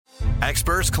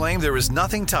Experts claim there is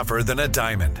nothing tougher than a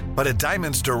diamond. But at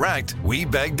Diamonds Direct, we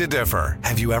beg to differ.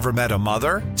 Have you ever met a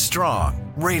mother?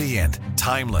 Strong, radiant,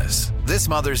 timeless. This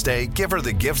Mother's Day, give her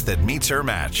the gift that meets her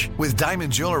match. With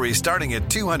diamond jewelry starting at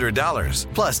 $200.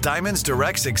 Plus, Diamonds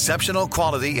Direct's exceptional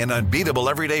quality and unbeatable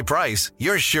everyday price,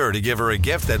 you're sure to give her a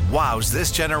gift that wows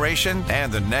this generation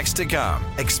and the next to come.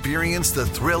 Experience the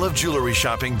thrill of jewelry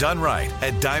shopping done right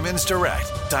at Diamonds Direct.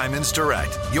 Diamonds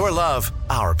Direct. Your love,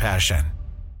 our passion.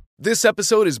 This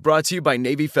episode is brought to you by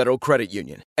Navy Federal Credit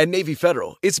Union. At Navy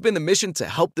Federal, it's been the mission to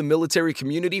help the military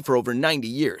community for over 90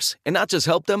 years. And not just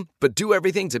help them, but do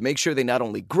everything to make sure they not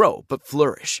only grow, but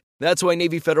flourish. That's why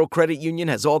Navy Federal Credit Union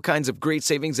has all kinds of great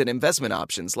savings and investment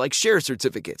options like share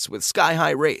certificates with sky-high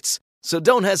rates. So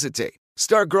don't hesitate.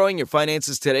 Start growing your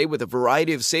finances today with a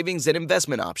variety of savings and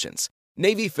investment options.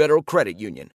 Navy Federal Credit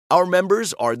Union. Our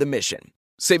members are the mission.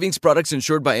 Savings products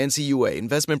insured by NCUA.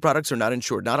 Investment products are not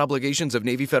insured, not obligations of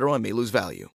Navy Federal and may lose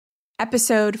value.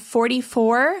 Episode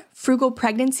 44, Frugal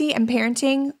Pregnancy and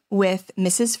Parenting with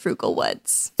Mrs. Frugal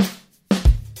Woods.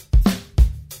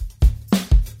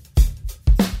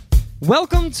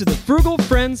 Welcome to the Frugal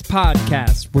Friends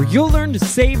Podcast, where you'll learn to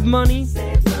save money,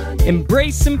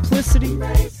 embrace simplicity,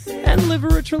 and live a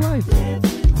richer life.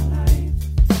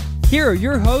 Here are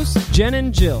your hosts, Jen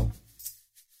and Jill.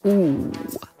 Ooh.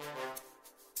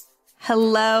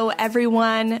 Hello,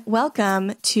 everyone.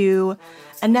 Welcome to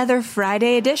another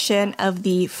Friday edition of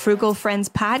the Frugal Friends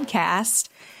Podcast.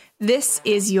 This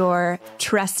is your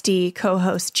trusty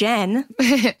co-host, Jen.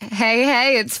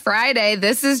 Hey, it's Friday.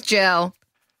 This is Jill.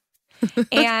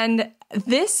 And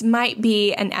this might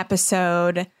be an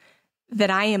episode that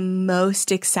I am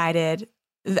most excited.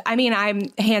 I mean, I'm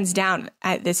hands down,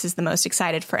 this is the most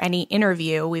excited for any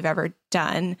interview we've ever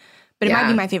done. But it might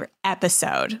be my favorite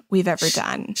episode we've ever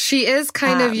done. She is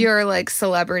kind of your like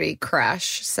celebrity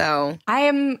crush. So I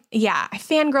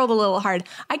fangirled a little hard.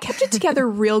 I kept it together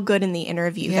real good in the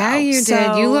interview. Yeah, though. you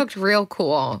did. You looked real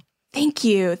cool. Thank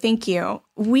you.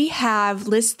 We have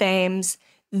Liz Thames,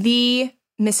 the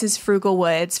Mrs. Frugal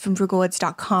Woods from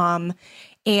frugalwoods.com.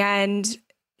 And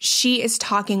she is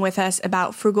talking with us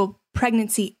about frugal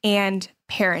pregnancy and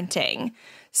parenting.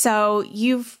 So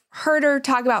you've heard her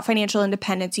talk about financial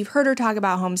independence. You've heard her talk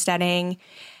about homesteading.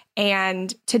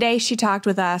 And today she talked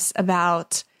with us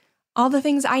about all the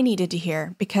things I needed to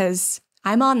hear because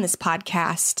I'm on this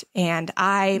podcast and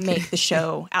I make the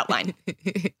show outline.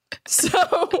 So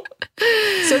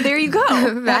there you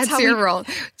go. That's your role.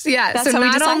 So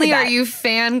not only are you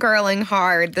fangirling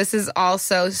hard, this is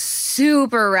also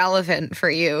super relevant for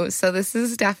you. So this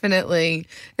is definitely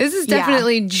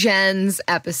Jen's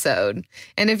episode.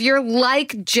 And if you're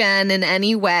like Jen in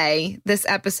any way, this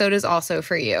episode is also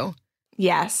for you.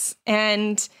 Yes.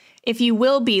 And if you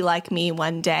will be like me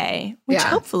one day, which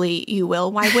hopefully you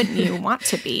will, why wouldn't you want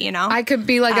to be, you know? I could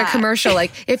be like a commercial,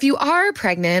 like, if you are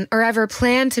pregnant or ever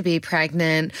plan to be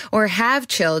pregnant or have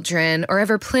children or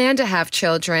ever plan to have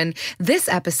children, this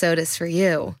episode is for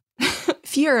you.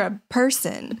 If you're a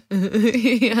person.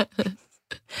 Yeah.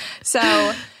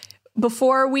 So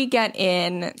before we get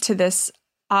into this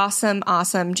awesome,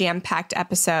 jam-packed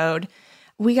episode,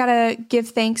 we got to give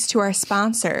thanks to our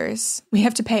sponsors. We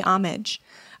have to pay homage.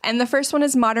 And the first one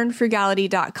is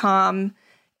modernfrugality.com.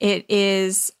 It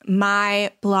is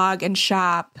my blog and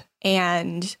shop.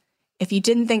 And if you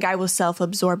didn't think I was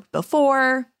self-absorbed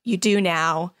before, you do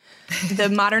now. The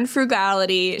Modern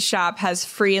Frugality shop has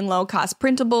free and low-cost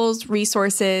printables,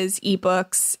 resources,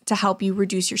 ebooks to help you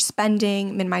reduce your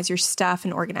spending, minimize your stuff,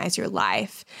 and organize your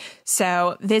life.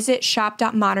 So visit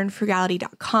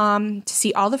shop.modernfrugality.com to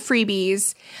see all the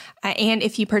freebies. And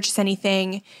if you purchase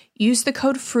anything, use the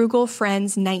code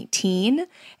FrugalFriends19 and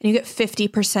you get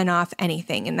 50% off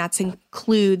anything. And that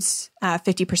includes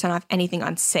 50% off anything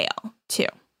on sale, too.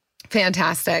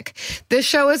 Fantastic. This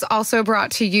show is also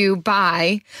brought to you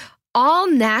by All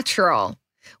Natural.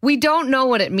 We don't know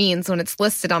what it means when it's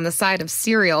listed on the side of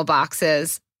cereal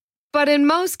boxes, but in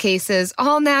most cases,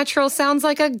 all natural sounds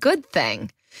like a good thing.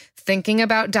 Thinking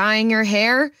about dyeing your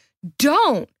hair?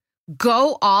 Don't.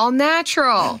 Go all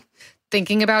natural.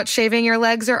 Thinking about shaving your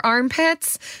legs or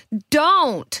armpits?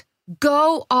 Don't.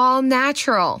 Go all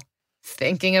natural.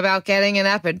 Thinking about getting an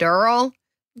epidural?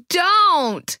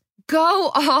 Don't.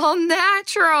 Go all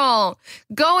natural.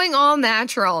 Going all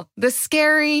natural. The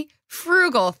scary,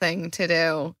 frugal thing to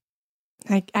do.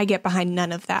 I get behind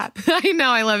none of that. I know.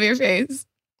 I love your face.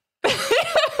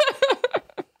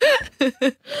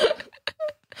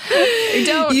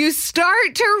 You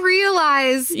start to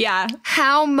realize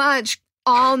how much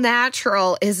all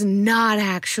natural is not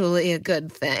actually a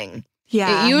good thing.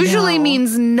 Yeah. It usually no.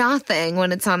 means nothing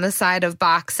when it's on the side of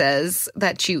boxes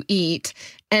that you eat.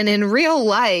 And in real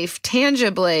life,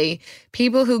 tangibly,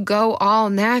 people who go all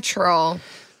natural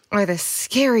are the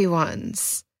scary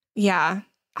ones. Yeah.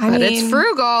 But it's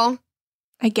frugal.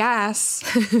 I guess.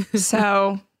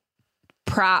 So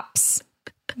props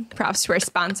to our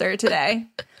sponsor today.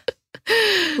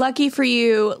 Lucky for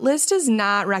you, Liz does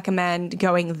not recommend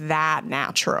going that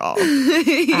natural.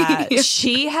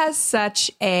 She has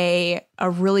such a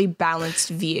really balanced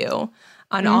view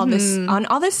on all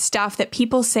this stuff that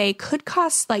people say could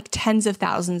cost like tens of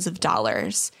thousands of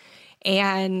dollars.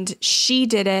 And she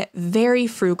did it very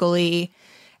frugally,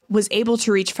 was able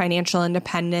to reach financial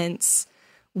independence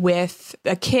with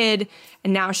a kid,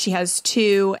 and now she has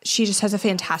 2. She just has a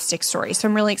fantastic story. So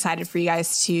I'm really excited for you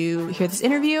guys to hear this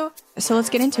interview. So let's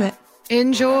get into it.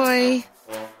 Enjoy.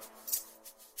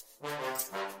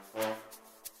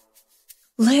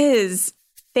 Liz,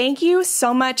 thank you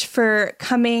so much for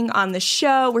coming on the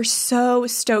show. We're so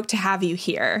stoked to have you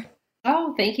here.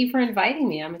 Oh, thank you for inviting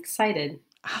me. I'm excited.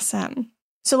 Awesome.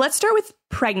 So let's start with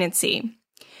pregnancy.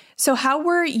 So how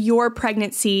were your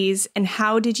pregnancies, and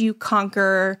how did you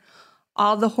conquer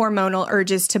all the hormonal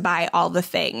urges to buy all the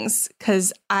things?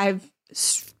 Because I'm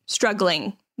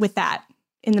struggling with that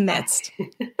in the midst.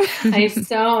 I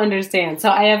so understand.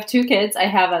 So I have 2 kids. I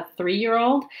have a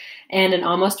 3-year-old and an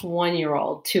almost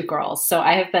 1-year-old, 2 girls. So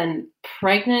I have been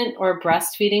pregnant or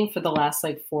breastfeeding for the last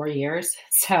 4 years.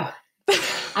 So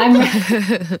I'm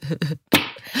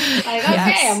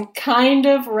okay, I'm kind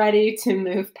of ready to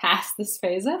move past this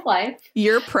phase of life.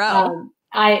 You're pro.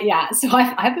 So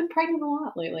I've been pregnant a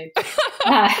lot lately.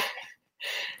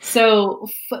 So,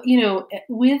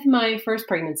 with my first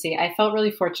pregnancy, I felt really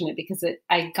fortunate because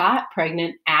I got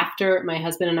pregnant after my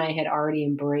husband and I had already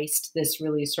embraced this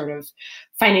really sort of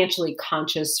financially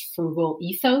conscious, frugal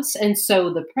ethos. And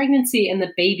so the pregnancy and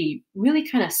the baby really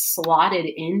kind of slotted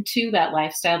into that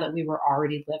lifestyle that we were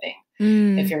already living.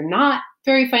 If you're not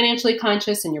very financially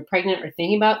conscious and you're pregnant or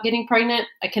thinking about getting pregnant,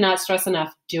 I cannot stress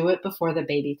enough, do it before the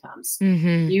baby comes.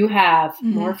 You have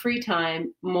more free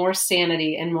time, more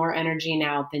sanity, and more energy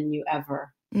now than you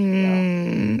ever will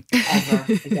ever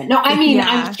again. No, I mean,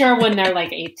 I'm sure when they're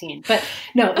 18, but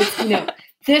no,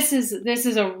 this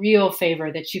is a real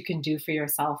favor that you can do for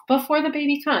yourself before the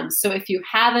baby comes. So if you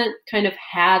haven't kind of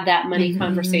had that money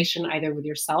conversation either with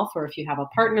yourself or if you have a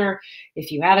partner,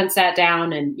 if you haven't sat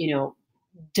down and,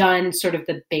 done sort of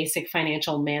the basic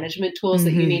financial management tools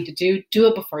that you need to do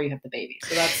it before you have the baby.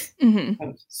 So that's kind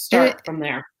of start from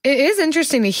there. It is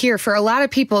interesting to hear. For a lot of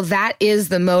people, that is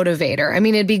the motivator. I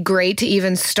mean, it'd be great to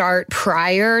even start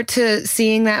prior to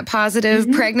seeing that positive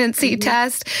pregnancy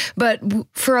test. But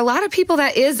for a lot of people,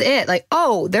 that is it.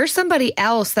 There's somebody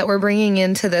else that we're bringing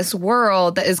into this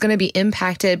world that is going to be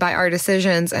impacted by our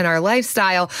decisions and our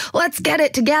lifestyle. Let's get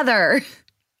it together.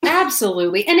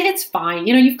 Absolutely. And it's fine.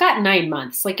 You've got 9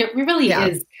 months. It really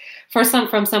is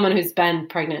from someone who's been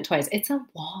pregnant twice. It's a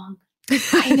long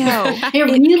I know. It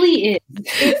really is.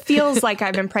 It feels like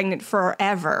I've been pregnant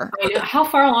forever. I know. How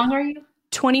far along are you?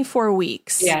 24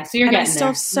 weeks. Yeah, so you're getting still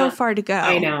there. So far to go.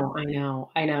 I know.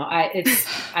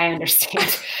 I understand.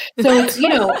 So it's,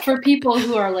 for people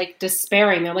who are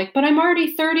despairing, they're but I'm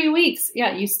already 30 weeks.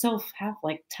 Yeah, you still have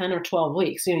 10 or 12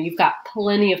 weeks. You've got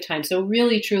plenty of time. So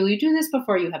really, truly do this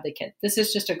before you have the kid. This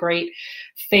is just a great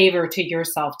favor to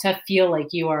yourself to feel like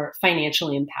you are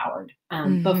financially empowered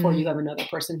before you have another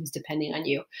person who's depending on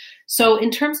you. So in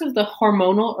terms of the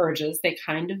hormonal urges, they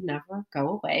kind of never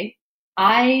go away.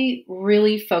 I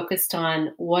really focused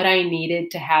on what I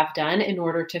needed to have done in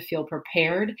order to feel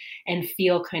prepared and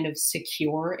feel kind of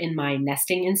secure in my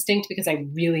nesting instinct, because I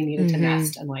really needed to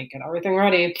nest and get everything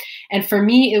ready. And for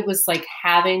me, it was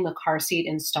having the car seat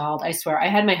installed. I swear, I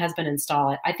had my husband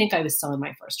install it. I think I was still in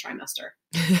my first trimester.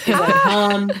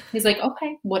 He's like,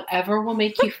 okay, whatever will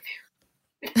make you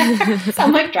so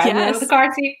I'm driving out with the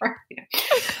car seat.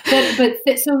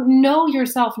 So know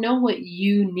yourself, know what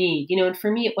you need, and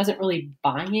for me, it wasn't really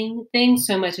buying things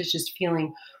so much as just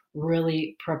feeling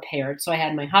really prepared. So I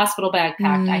had my hospital bag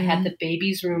packed. I had the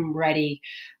baby's room ready.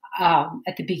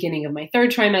 At the beginning of my 3rd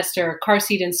trimester, car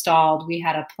seat installed. We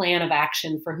had a plan of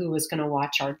action for who was going to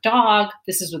watch our dog.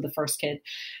 This is with the first kid.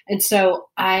 And so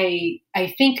I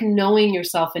think knowing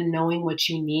yourself and knowing what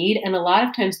you need, and a lot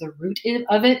of times the root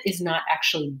of it is not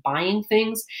actually buying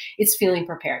things, it's feeling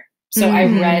prepared. So I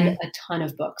read a ton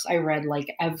of books. I read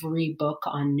every book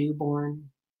on newborn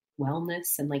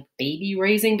wellness and baby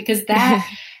raising, because that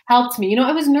helped me.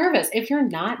 I was nervous. If you're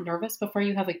not nervous before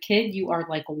you have a kid, you are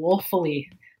woefully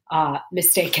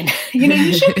mistaken.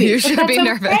 You should be. You should be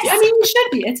nervous. Okay. I mean, you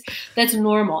should be. That's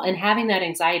normal. And having that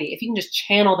anxiety, if you can just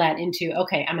channel that into,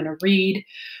 okay, I'm going to read,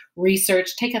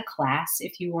 research, take a class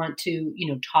if you want to,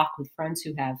 talk with friends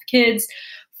who have kids,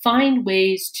 find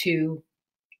ways to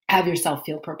have yourself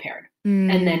feel prepared.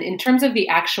 And then in terms of the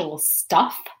actual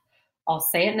stuff, I'll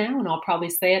say it now, and I'll probably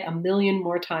say it a million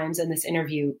more times in this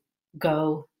interview,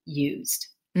 go used.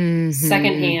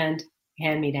 Secondhand,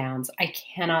 hand-me-downs. I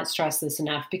cannot stress this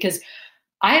enough because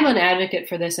I am an advocate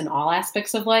for this in all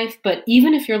aspects of life, but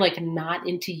even if you're like not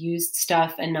into used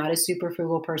stuff and not a super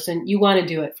frugal person, you want to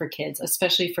do it for kids,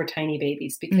 especially for tiny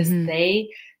babies, because they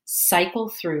cycle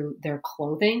through their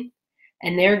clothing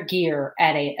and their gear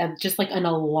at just like an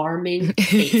alarming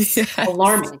pace. Yes.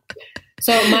 Alarming.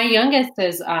 So my youngest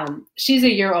is, she's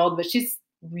a year old, but she's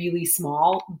really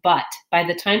small. But by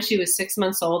the time she was 6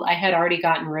 months old, I had already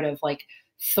gotten rid of like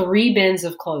 3 bins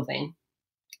of clothing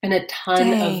and a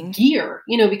ton of gear,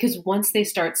 because once they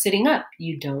start sitting up,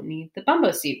 you don't need the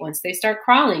bumbo seat. Once they start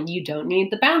crawling, you don't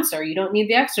need the bouncer. You don't need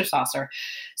the extra saucer.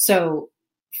 So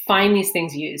find these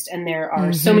things used. And there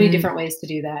are so many different ways to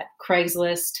do that.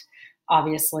 Craigslist,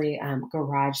 obviously,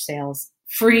 garage sales,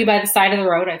 free by the side of the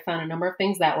road. I found a number of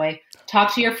things that way.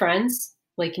 Talk to your friends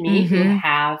like me who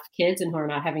have kids and who are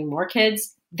not having more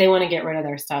kids. They want to get rid of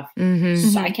their stuff.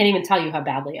 So I can't even tell you how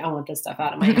badly I want this stuff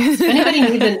out of my house. If anybody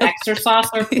needs an extra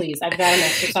saucer, please. I've got an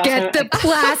extra saucer. Get the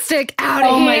plastic out of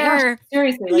here. Oh my gosh.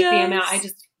 Seriously. Like the amount, I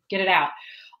just get it out.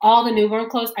 All the newborn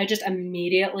clothes, I just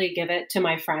immediately give it to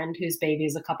my friend whose baby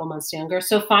is a couple months younger.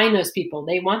 So find those people.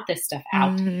 They want this stuff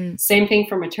out. Same thing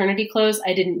for maternity clothes.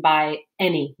 I didn't buy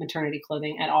any maternity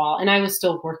clothing at all. And I was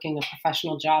still working a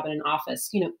professional job in an office.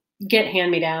 Get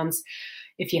hand-me-downs.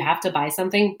 If you have to buy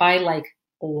something, buy like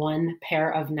 1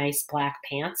 pair of nice black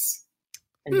pants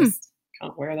and just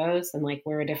don't wear those and like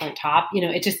wear a different top.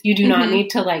 You do not need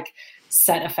to like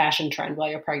set a fashion trend while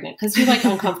you're pregnant because you're like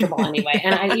uncomfortable anyway.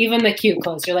 And even the cute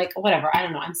clothes, you're like, whatever, I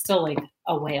don't know. I'm still like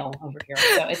a whale over here.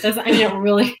 So it doesn't,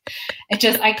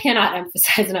 I cannot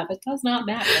emphasize enough. It does not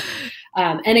matter.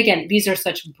 And again, these are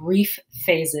such brief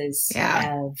phases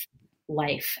of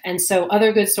life. And so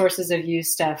other good sources of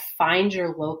used stuff, find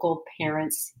your local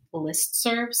parents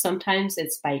listserv. Sometimes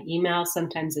it's by email.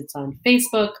 Sometimes it's on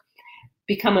Facebook.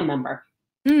 Become a member.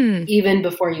 Even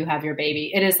before you have your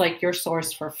baby. It is like your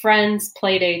source for friends,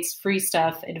 play dates, free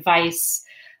stuff, advice,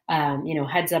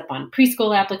 heads up on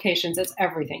preschool applications. It's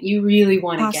everything. You really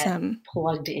want to get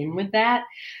plugged in with that.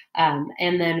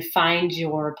 And then find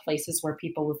your places where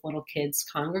people with little kids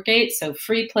congregate. So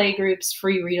free play groups,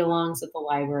 free read-alongs at the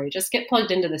library. Just get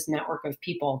plugged into this network of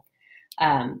people,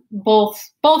 both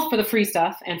for the free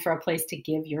stuff and for a place to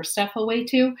give your stuff away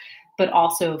to, but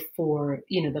also for,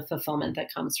 the fulfillment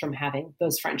that comes from having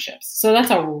those friendships. So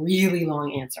that's a really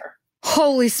long answer.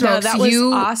 Holy smokes. No, that was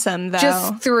awesome, though.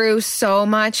 Just threw so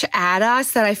much at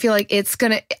us that I feel like it's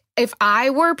going to... If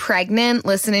I were pregnant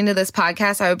listening to this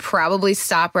podcast, I would probably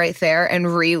stop right there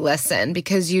and re-listen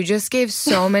because you just gave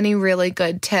so many really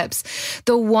good tips.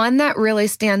 The one that really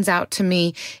stands out to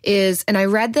me is, and I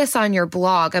read this on your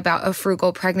blog about a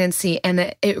frugal pregnancy, and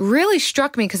it really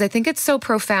struck me because I think it's so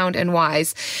profound and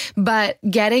wise, but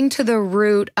getting to the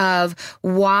root of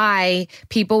why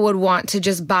people would want to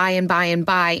just buy and buy and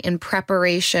buy in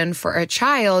preparation for a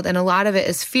child. And a lot of it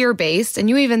is fear-based. And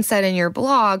you even said in your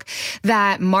blog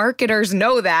that marketers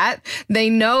know that. They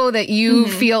know that you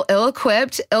feel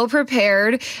ill-equipped,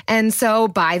 ill-prepared, and so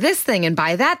buy this thing and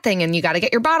buy that thing, and you got to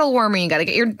get your bottle warmer, you got to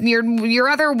get your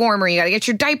other warmer, you got to get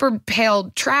your diaper pail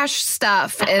trash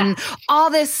stuff, and all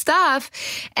this stuff.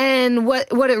 And what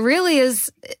it really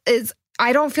is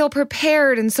I don't feel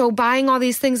prepared. And so buying all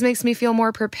these things makes me feel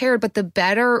more prepared. But the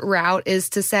better route is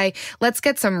to say, let's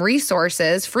get some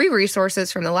resources, free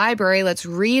resources from the library. Let's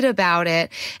read about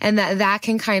it. And that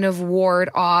can kind of ward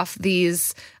off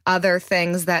these other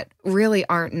things that really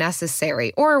aren't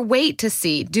necessary, or wait to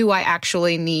see, do I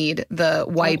actually need the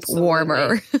wipe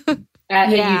warmer?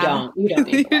 You don't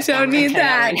need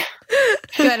that.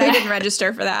 Good. I didn't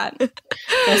register for that.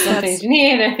 There's some things you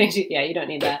need. There are things you don't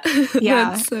need that.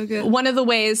 Yeah. That's so good. One of the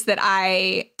ways that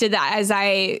I did that is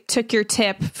I took your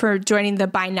tip for joining the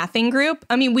Buy Nothing group.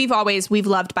 I mean, we've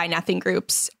loved Buy Nothing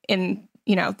groups in,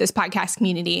 this podcast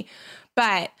community,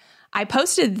 but I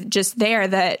posted just there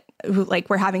that like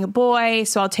we're having a boy,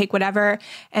 so I'll take whatever.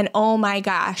 And oh my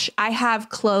gosh, I have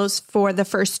clothes for the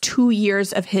first 2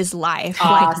 years of his life,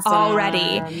 like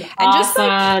already.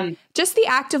 And just the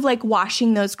act of like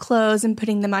washing those clothes and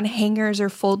putting them on hangers or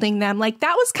folding them, like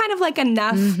that was kind of like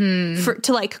enough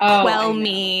to like quell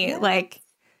me. Like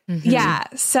Yeah.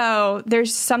 So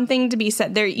there's something to be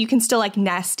said there. You can still like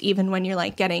nest even when you're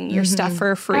like getting your stuff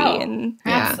for free. And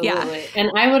absolutely.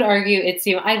 And I would argue it's,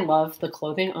 I love the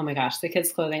clothing. Oh my gosh, the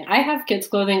kids' clothing. I have kids'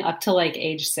 clothing up to like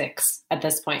age 6 at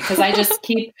this point because I just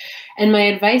keep, and my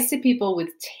advice to people with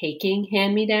taking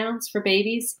hand-me-downs for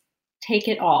babies, take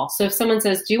it all. So if someone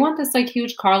says, do you want this like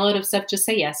huge carload of stuff? Just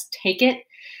say yes, take it.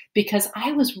 Because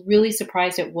I was really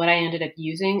surprised at what I ended up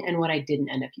using and what I didn't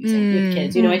end up using with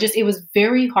kids. It was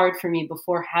very hard for me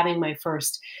before having my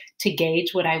first to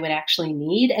gauge what I would actually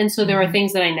need. And so there are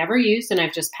things that I never used and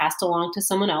I've just passed along to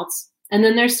someone else. And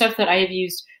then there's stuff that I have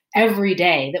used every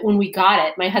day that when we got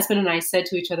it, my husband and I said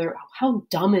to each other, how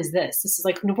dumb is this? This is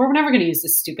like, we're never going to use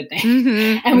this stupid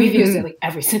thing. And we've used it like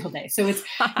every single day. So it's,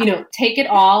 take it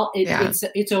all.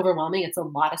 It's overwhelming. It's a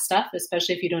lot of stuff,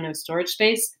 especially if you don't have storage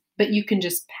space. But you can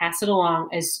just pass it along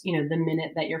as, the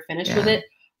minute that you're finished with it.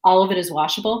 All of it is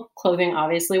washable. Clothing,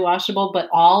 obviously washable, but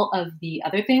all of the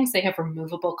other things, they have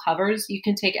removable covers. You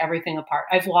can take everything apart.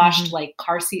 I've washed like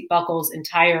car seat buckles,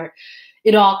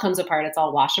 it all comes apart. It's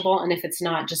all washable. And if it's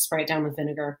not, just spray it down with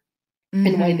vinegar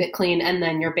and wipe it clean. And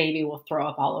then your baby will throw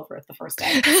up all over it the first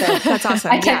day. So that's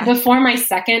awesome. Before my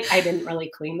second, I didn't really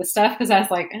clean the stuff because I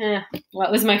was like, it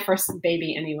was my first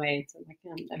baby anyway. So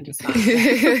I'm just not.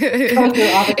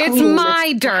 It's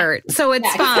my dirt, so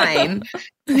it's fine.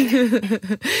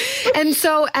 And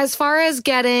so as far as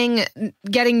getting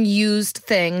used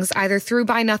things, either through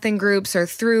Buy Nothing groups or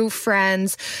through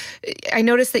friends, I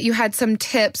noticed that you had some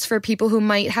tips for people who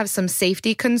might have some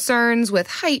safety concerns with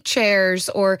height chairs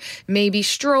or maybe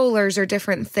strollers or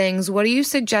different things. What do you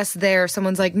suggest there? If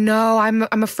someone's like, no,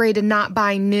 I'm afraid to not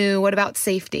buy new. What about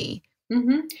safety?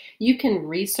 You can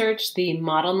research the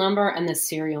model number and the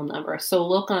serial number. So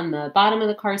look on the bottom of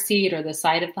the car seat or the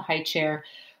side of the high chair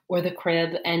or the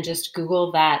crib and just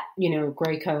Google that,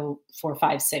 Graco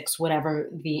 456, whatever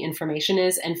the information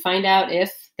is, and find out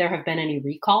if there have been any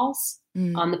recalls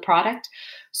on the product.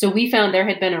 So we found there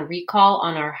had been a recall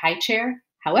on our high chair.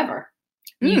 However,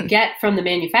 you get from the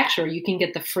manufacturer, you can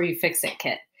get the free Fix-It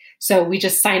kit. So we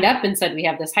just signed up and said, we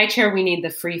have this high chair. We need the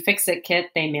free Fix-It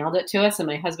kit. They mailed it to us. And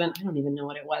my husband, I don't even know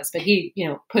what it was, but he,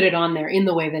 put it on there in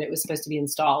the way that it was supposed to be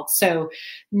installed. So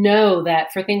know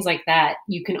that for things like that,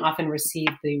 you can often receive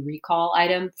the recall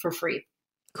item for free.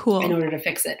 Cool. In order to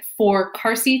fix it. For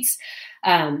car seats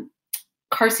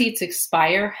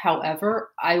expire.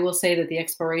 However, I will say that the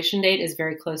expiration date is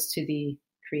very close to the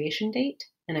creation date.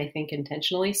 And I think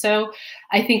intentionally so.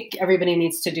 I think everybody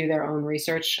needs to do their own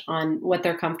research on what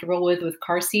they're comfortable with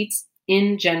car seats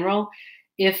in general.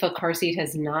 If a car seat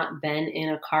has not been in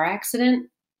a car accident,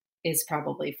 it's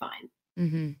probably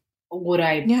fine. Would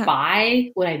I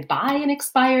buy an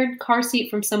expired car seat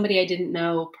from somebody I didn't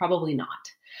know? Probably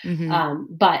not.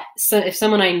 But so if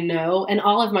someone I know, and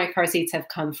all of my car seats have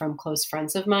come from close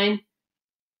friends of mine,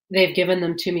 they've given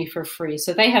them to me for free.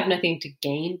 So they have nothing to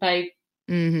gain by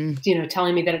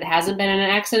telling me that it hasn't been in an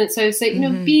accident. So say,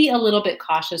 be a little bit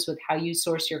cautious with how you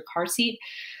source your car seat.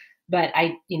 But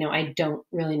I don't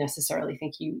really necessarily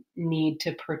think you need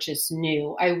to purchase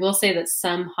new. I will say that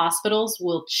some hospitals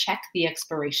will check the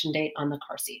expiration date on the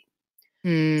car seat.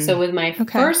 So with my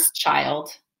first child,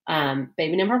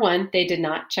 baby number 1, they did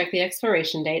not check the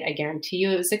expiration date. I guarantee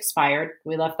you it was expired.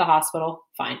 We left the hospital.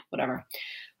 Fine, whatever.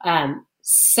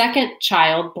 Second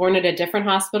child, born at a different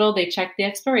hospital, they checked the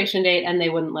expiration date and they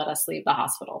wouldn't let us leave the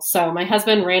hospital. So my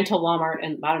husband ran to Walmart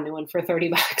and bought a new one for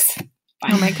 $30.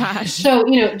 Oh my gosh. So,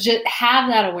 just have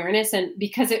that awareness, and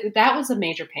because that was a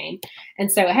major pain.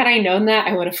 And so had I known that,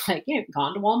 I would have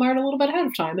gone to Walmart a little bit ahead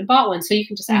of time and bought one. So you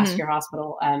can just ask your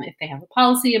hospital if they have a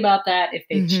policy about that, if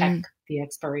they check the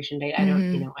expiration date. I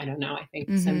don't know. I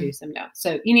think some do, some don't.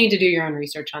 So you need to do your own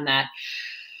research on that.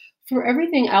 For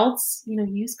everything else,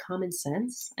 use common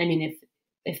sense. I mean,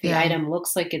 if the item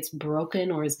looks like it's broken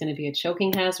or is going to be a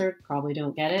choking hazard, probably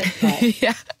don't get it.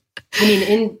 But I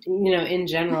mean, in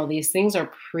general, these things are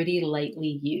pretty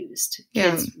lightly used.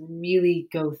 Kids really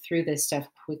go through this stuff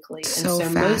quickly. So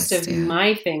most of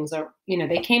my things are,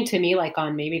 they came to me like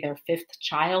on maybe their 5th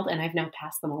child, and I've now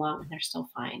passed them along and they're still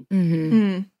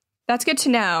fine. That's good to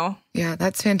know. Yeah,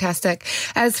 that's fantastic.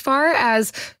 As far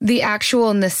as the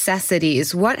actual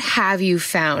necessities, what have you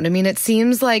found? I mean, it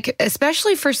seems like,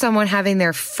 especially for someone having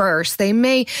their first, they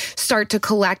may start to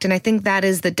collect. And I think that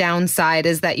is the downside,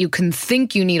 is that you can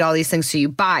think you need all these things, so you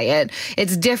buy it.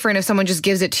 It's different if someone just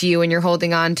gives it to you and you're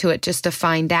holding on to it just to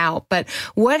find out. But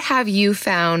what have you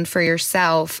found for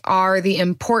yourself are the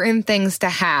important things to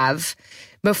have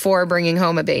before bringing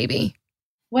home a baby?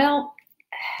 Well,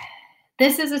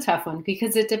 this is a tough one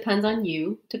because it depends on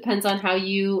you, depends on how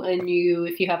you,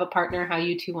 if you have a partner, how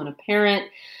you two want to parent,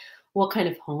 what kind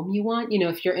of home you want.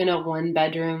 If you're in a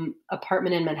 1-bedroom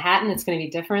apartment in Manhattan, it's going to be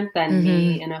different than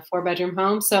me in a 4-bedroom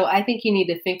home. So I think you need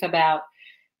to think about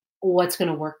what's going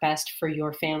to work best for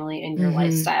your family and your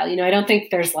lifestyle. I don't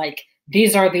think there's like,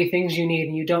 these are the things you need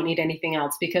and you don't need anything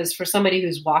else, because for somebody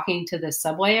who's walking to the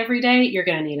subway every day, you're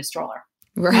going to need a stroller.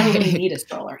 Right. I'm going to need a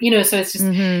stroller, so it's just,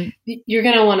 you're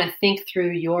going to want to think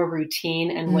through your routine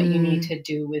and what you need to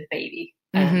do with baby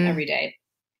every day.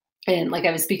 And like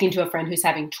I was speaking to a friend who's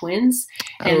having twins,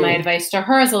 and my advice to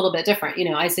her is a little bit different.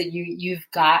 I said, you've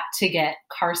got to get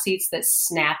car seats that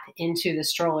snap into the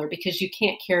stroller, because you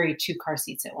can't carry 2 car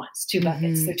seats at once, 2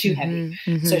 buckets. They're too heavy.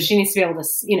 So she needs to be able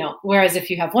to, whereas if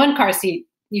you have 1 car seat,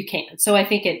 you can. So I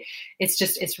think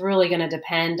it's really going to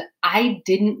depend. I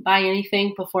didn't buy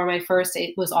anything before my first.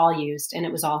 It was all used and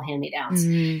it was all hand-me-downs.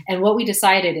 And what we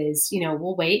decided is,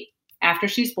 we'll wait. After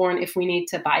she's born, if we need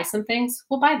to buy some things,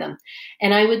 we'll buy them.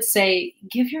 And I would say,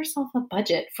 give yourself a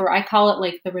budget for, I call it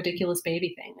like the ridiculous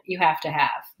baby thing that you have to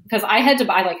have. Because I had to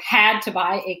buy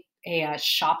a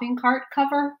shopping cart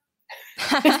cover.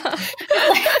 Like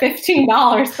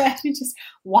 $15, but just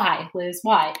why, Liz?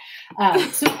 Why?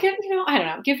 So give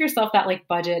yourself that like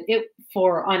budget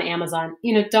on Amazon.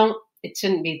 It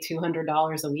shouldn't be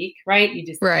 $200 a week, right? You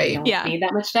just don't need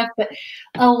that much stuff, but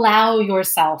allow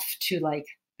yourself to like,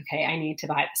 okay, I need to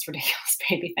buy this ridiculous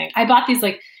baby thing. I bought these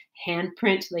like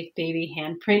baby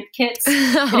handprint kits.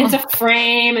 And it's a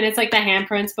frame and it's like the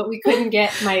handprints, but we couldn't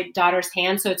get my daughter's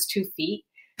hand, so it's 2 feet.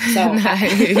 So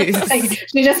nice.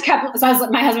 She just kept,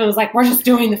 my husband was like, we're just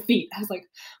doing the feet. I was like,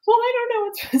 well, I don't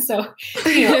know. So,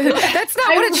 that's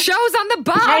not what it shows on the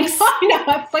box. I know.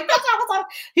 I was like, that's not what's on.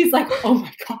 He's like, oh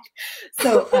my God.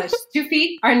 So 2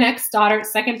 feet, our next daughter,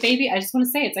 second baby, I just want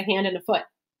to say it's a hand and a foot.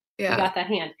 Yeah. We got that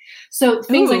hand. So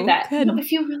things like that.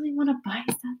 If you really want to buy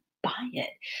stuff, buy it.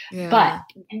 Yeah. But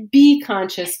be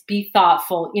conscious, be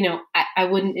thoughtful. I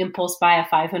wouldn't impulse buy a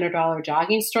 $500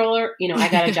 jogging stroller. I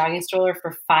got a jogging stroller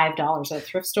for $5 at a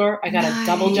thrift store. I got a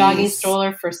double jogging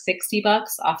stroller for $60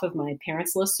 off of my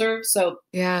parents' listserv. So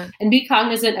and be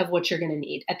cognizant of what you're going to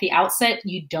need. At the outset,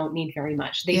 you don't need very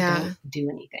much. They don't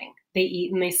do anything. They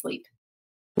eat and they sleep.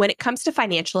 When it comes to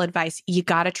financial advice, you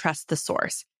got to trust the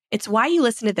source. It's why you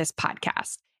listen to this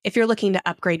podcast. If you're looking to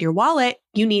upgrade your wallet,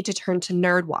 you need to turn to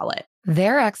NerdWallet.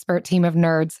 Their expert team of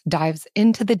nerds dives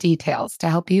into the details to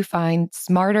help you find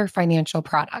smarter financial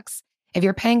products. If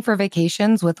you're paying for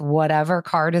vacations with whatever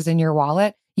card is in your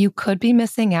wallet, you could be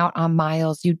missing out on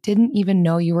miles you didn't even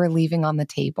know you were leaving on the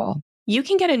table. You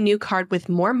can get a new card with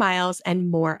more miles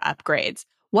and more upgrades.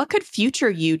 What could future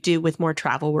you do with more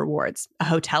travel rewards? A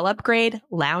hotel upgrade,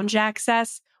 lounge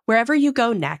access? Wherever you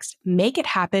go next, make it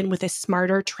happen with a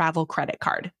smarter travel credit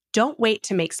card. Don't wait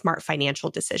to make smart financial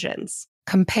decisions.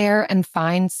 Compare and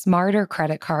find smarter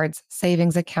credit cards,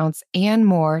 savings accounts, and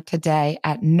more today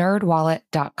at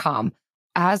nerdwallet.com.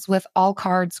 As with all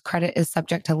cards, credit is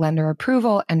subject to lender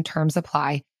approval and terms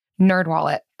apply.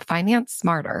 NerdWallet. Finance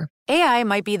smarter. AI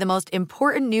might be the most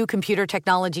important new computer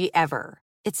technology ever.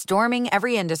 It's storming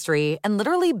every industry, and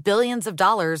literally billions of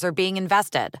dollars are being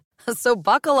invested. So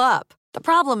buckle up. The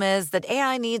problem is that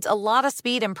AI needs a lot of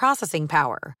speed and processing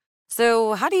power.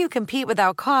 So how do you compete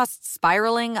without costs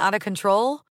spiraling out of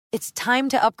control? It's time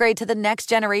to upgrade to the next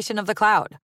generation of the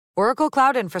cloud. Oracle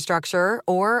Cloud Infrastructure,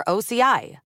 or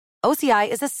OCI. OCI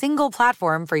is a single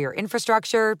platform for your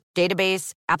infrastructure,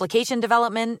 database, application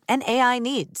development, and AI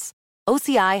needs.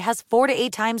 OCI has 4 to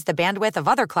 8 times the bandwidth of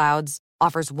other clouds,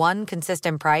 offers one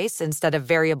consistent price instead of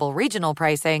variable regional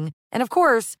pricing, and of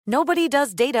course, nobody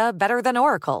does data better than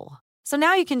Oracle. So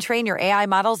now you can train your AI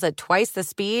models at twice the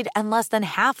speed and less than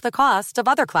half the cost of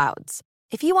other clouds.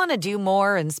 If you want to do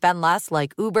more and spend less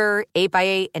like Uber,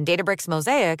 8x8, and Databricks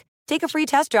Mosaic, take a free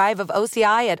test drive of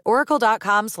OCI at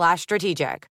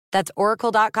oracle.com/strategic. That's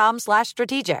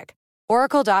oracle.com/strategic.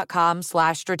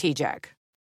 Oracle.com/strategic.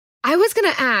 I was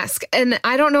going to ask, and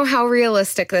I don't know how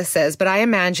realistic this is, but I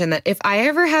imagine that if I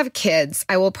ever have kids,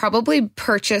 I will probably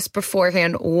purchase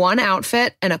beforehand one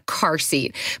outfit and a car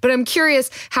seat. But I'm curious,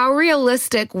 how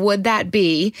realistic would that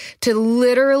be to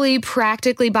literally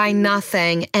practically buy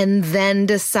nothing and then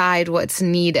decide what's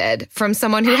needed from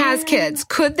someone who has kids?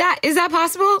 Is that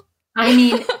possible? I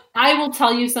mean, I will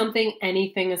tell you something,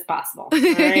 anything is possible. All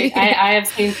right? I have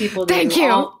seen people do Thank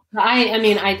you.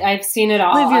 I've seen it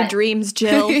all. Live your dreams,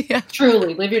 Jill.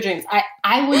 Truly, live your dreams.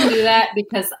 I wouldn't do that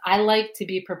because I like to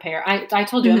be prepared. I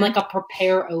told you, I'm like a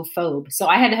prepare-o-phobe. So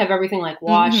I had to have everything like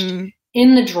washed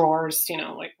in the drawers,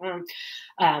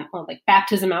 like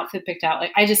baptism outfit picked out.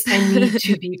 Like I need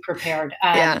to be prepared.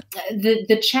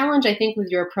 The challenge I think with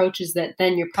your approach is that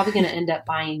then you're probably going to end up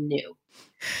buying new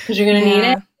because you're going to need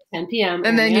it. 10 p.m.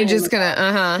 And then you're just going to,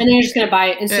 And then you're just going to buy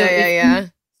it. And so yeah.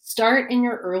 Start in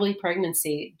your early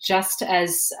pregnancy, just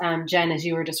as Jen, as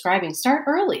you were describing, start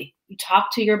early. You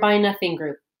talk to your Buy Nothing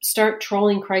group, start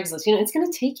trolling Craigslist. It's going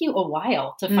to take you a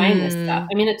while to find this stuff.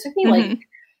 I mean, it took me like,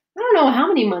 I don't know how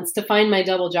many months to find my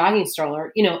double jogging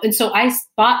stroller, and so I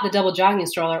bought the double jogging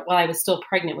stroller while I was still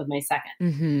pregnant with my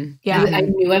second. Yeah. I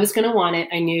knew I was going to want it.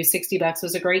 I knew $60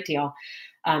 was a great deal.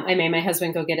 I made my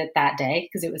husband go get it that day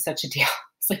because it was such a deal.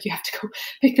 It's like, you have to go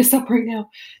pick this up right now.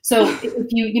 So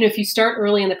if you start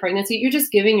early in the pregnancy, you're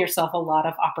just giving yourself a lot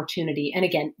of opportunity. And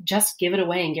again, just give it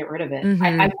away and get rid of it.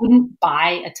 I wouldn't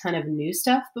buy a ton of new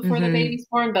stuff before the baby's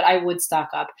born, but I would stock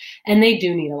up. And they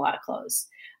do need a lot of clothes.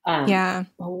 Yeah.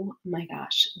 Oh my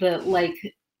gosh.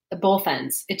 Both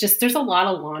ends. There's a lot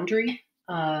of laundry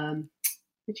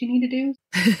that you need to do,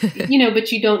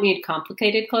 but you don't need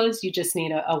complicated clothes. You just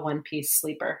need a one-piece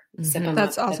sleeper.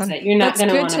 That's awesome. That's it. You're not going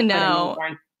to want to know.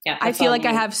 Yeah, I feel like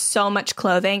I have so much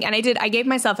clothing, and I gave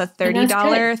myself a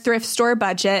 $30 thrift store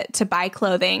budget to buy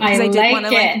clothing because I did want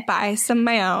to buy some of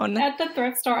my own at the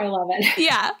thrift store. I love it.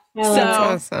 Yeah,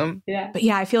 that's awesome. Yeah, but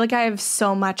yeah, I feel like I have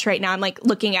so much right now. I'm like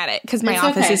looking at it because my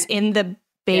office is in the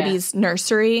baby's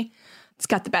nursery. It's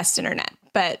got the best internet,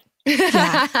 but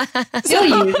yeah.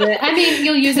 You'll use it. I mean,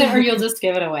 you'll use it or you'll just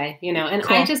give it away, And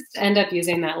cool. I just end up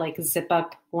using that like zip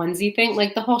up onesie thing,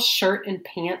 like the whole shirt and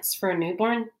pants for a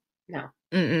newborn. No.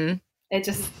 It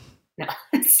just, no.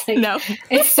 It's like, no.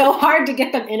 It's so hard to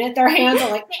get them in it. Their hands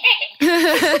are like,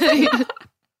 No.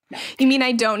 You mean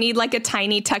I don't need like a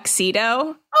tiny tuxedo?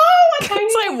 Oh, a tiny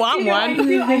I want one.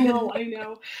 I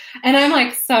know. And I'm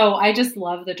like, so I just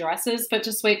love the dresses, but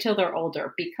just wait till they're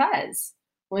older because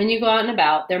when you go out and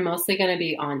about, they're mostly going to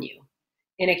be on you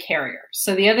in a carrier.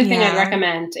 So the other thing I'd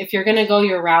recommend, if you're going to go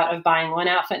your route of buying one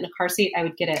outfit and a car seat, I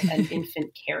would get an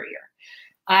infant carrier.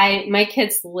 My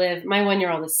kids my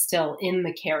 1-year-old is still in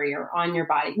the carrier on your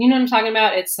body. You know what I'm talking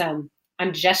about? It's,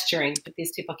 I'm gesturing, but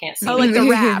these people can't see. Oh, like the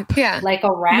wrap. Yeah. Like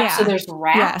a wrap. Yeah. So there's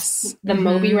wraps. Yes. The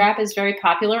Moby wrap is very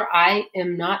popular. I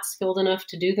am not skilled enough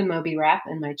to do the Moby wrap,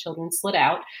 and my children slid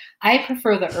out. I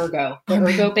prefer the Ergo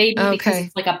baby because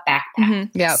it's like a backpack.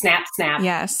 Yeah. Snap, snap.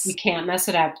 Yes. You can't mess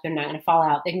it up. They're not going to fall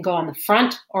out. They can go on the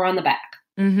front or on the back.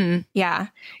 Yeah.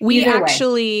 We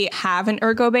actually have an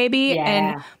Ergo baby,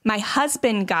 and my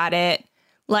husband got it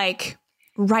like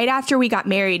right after we got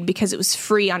married because it was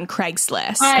free on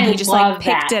Craigslist. And he just like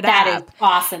picked it up. That is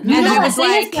awesome. And I was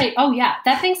like, oh yeah,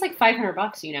 that thing's like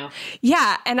 $500,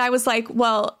 Yeah. And I was like,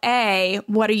 well, A,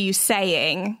 what are you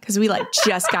saying? Because we like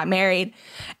just got married.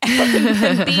 And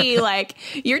then B, like,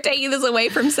 you're taking this away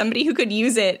from somebody who could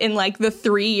use it in like the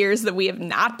 3 years that we have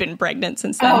not been pregnant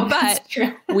since then. But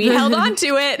we held on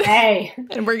to it. Hey.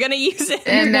 And we're going to use it.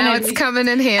 And now it's coming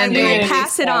in handy. And we will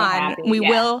pass it on. We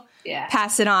will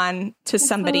pass it on to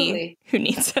somebody who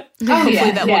needs it. Hopefully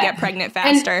that will get pregnant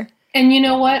faster. And you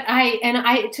know what?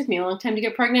 It took me a long time to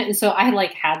get pregnant. And so I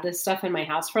like had this stuff in my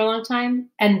house for a long time.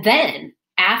 And then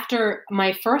after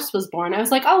my first was born, I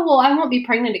was like, oh, well, I won't be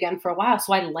pregnant again for a while.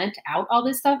 So I lent out all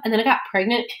this stuff. And then I got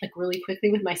pregnant like really quickly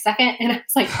with my second. And I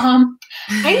was like,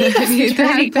 I need those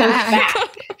maternity clothes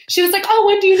back. She was like, oh,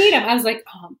 when do you need them? I was like,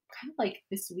 kind of like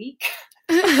this week.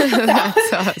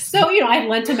 That's awesome. So, I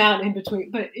lent them out in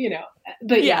between,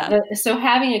 so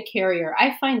having a carrier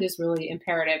I find is really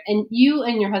imperative. And you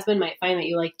and your husband might find that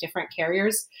you like different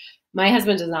carriers. My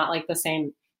husband does not like the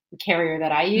same carrier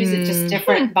that I use. It's just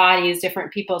different bodies,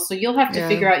 different people. So you'll have to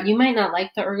figure out, you might not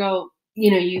like the Ergo,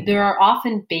 there are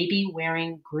often baby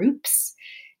wearing groups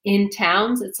in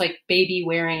towns. It's like baby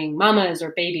wearing mamas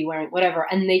or baby wearing whatever.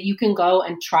 And you can go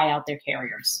and try out their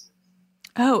carriers.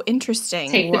 Oh, interesting.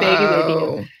 Take the baby with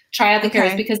you. Try out the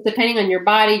carriers because depending on your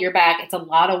body, your back, it's a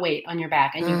lot of weight on your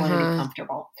back and you want to be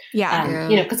comfortable. Yeah.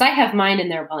 Because I have mine in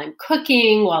there while I'm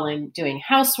cooking, while I'm doing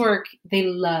housework. They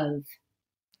love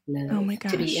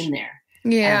to be in there.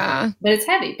 Yeah. But it's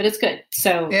heavy, but it's good.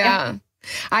 So yeah.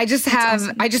 I just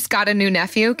got a new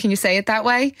nephew. Can you say it that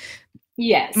way?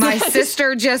 Yes. My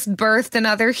sister just birthed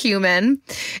another human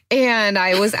and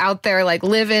I was out there like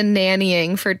living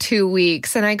nannying for 2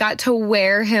 weeks and I got to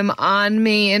wear him on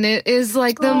me and it is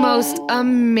like the most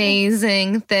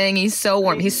amazing thing. He's so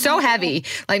warm. He's so heavy.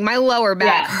 Like my lower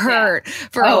back hurt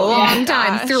for a long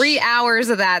time. 3 hours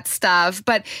of that stuff.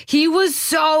 But he was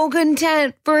so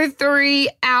content for 3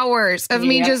 hours of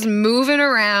me just moving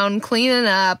around, cleaning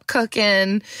up,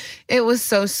 cooking. It was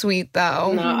so sweet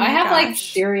though. No, I have like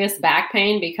serious back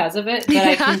pain because of it, but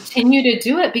I continue to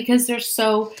do it because they're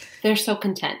so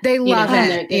content. They love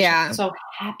it. They're so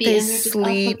happy and they're just up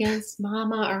against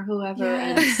mama or whoever.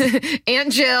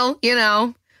 Aunt Jill,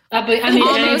 But I mean,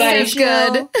 almost as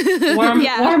good.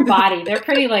 Warm body. They're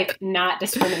pretty like not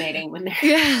discriminating when they're.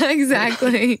 Yeah,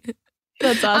 exactly.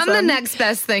 That's awesome. I'm the next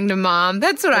best thing to mom.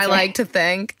 That's what I like to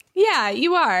think. Yeah,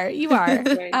 you are. You are.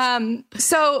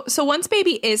 So once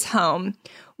baby is home,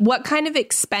 what kind of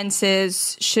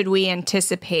expenses should we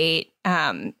anticipate,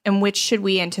 and which should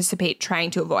we anticipate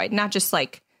trying to avoid? Not just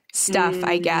like stuff,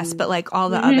 I guess, but like all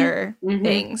the other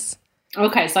things.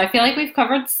 Okay, so I feel like we've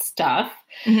covered stuff.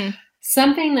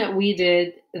 Something that we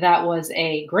did that was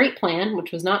a great plan,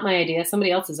 which was not my idea,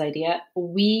 somebody else's idea.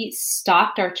 We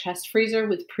stocked our chest freezer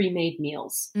with pre-made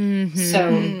meals.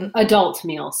 So adult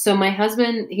meals. So my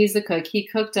husband, he's the cook. He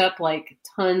cooked up like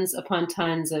tons upon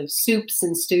tons of soups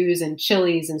and stews and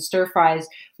chilies and stir fries.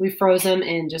 We froze them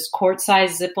in just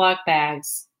quart-sized Ziploc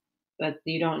bags that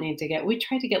you don't need to get. We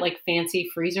tried to get like fancy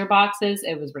freezer boxes.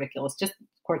 It was ridiculous. Just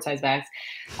quart-sized bags.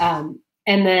 And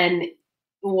then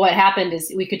what happened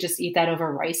is we could just eat that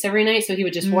over rice every night. So he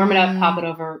would just warm it up, pop it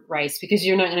over rice, because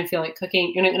you're not going to feel like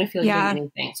cooking. You're not going to feel like doing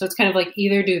anything. So it's kind of like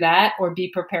either do that or be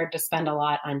prepared to spend a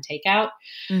lot on takeout.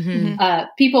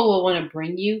 People will want to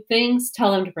bring you things.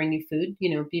 Tell them to bring you food.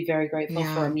 You know, be very grateful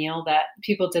for a meal. That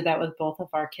people did that with both of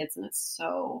our kids, and it's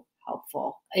so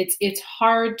helpful. It's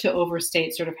hard to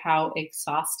overstate sort of how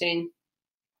exhausting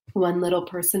one little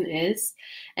person is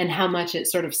and how much it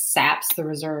sort of saps the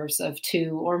reserves of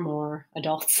two or more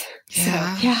adults.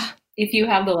 Yeah. If you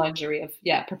have the luxury of,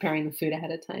 preparing the food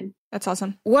ahead of time. That's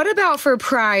awesome. What about for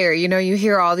prior? You know, you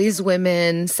hear all these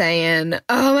women saying,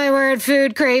 oh my word,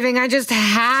 food craving. I just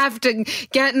have to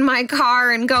get in my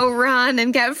car and go run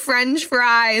and get French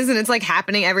fries. And it's like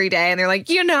happening every day. And they're like,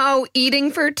 you know,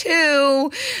 eating for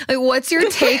two. Like, what's your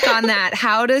take on that?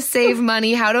 How to save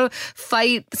money, how to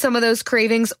fight some of those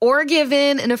cravings or give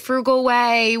in a frugal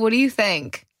way? What do you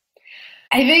think?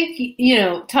 I think, you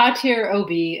know, talk to your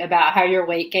OB about how your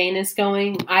weight gain is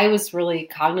going. I was really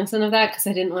cognizant of that because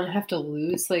I didn't want to have to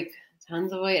lose like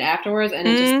tons of weight afterwards. And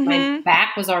it just, my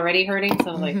back was already hurting.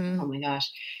 So I was like, oh my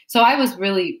gosh. So I was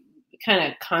really kind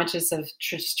of conscious of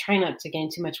just trying not to gain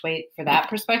too much weight for that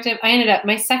perspective. I ended up,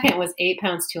 my second was 8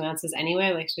 pounds, 2 ounces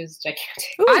anyway. Like she was gigantic.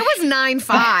 I was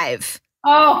 9'5".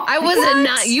 Oh, I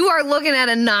was you are looking at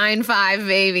a 9'5"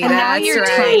 baby. And that's now you're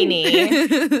right.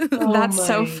 tiny. Oh That's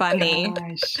so funny.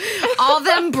 gosh. All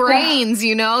them brains,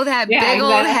 you know, that big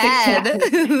old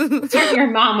head. Exactly. Your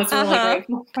mom was really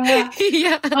grateful for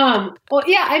that. Well,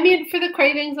 yeah, I mean, for the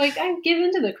cravings, like I give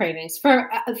into the cravings. For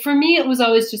me, it was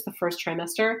always just the first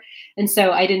trimester. And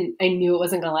so I knew it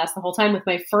wasn't going to last the whole time. With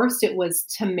my first, it was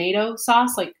tomato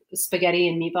sauce, like spaghetti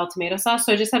and meatball tomato sauce.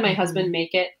 So I just had my husband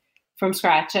make it from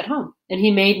scratch at home. And he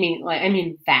made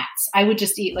me vats. I would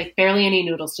just eat like barely any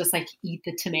noodles, just like eat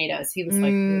the tomatoes. He was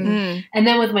like, and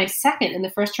then with my second, in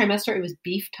the first trimester, it was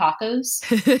beef tacos.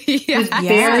 It was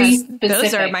very specific.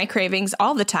 Those are my cravings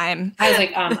all the time. I was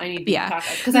like, I need beef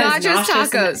tacos. Not just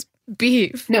tacos,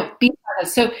 beef. No, beef tacos.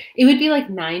 So it would be like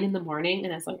 9 a.m.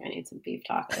 and I was like, I need some beef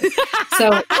tacos.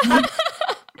 So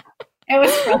it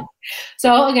was fun.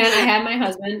 So again, I had my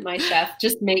husband, my chef,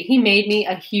 he made me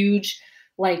a huge,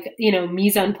 like, you know,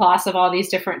 mise en place of all these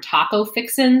different taco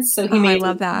fixins. So I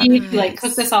love that. He like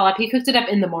cooked this all up. He cooked it up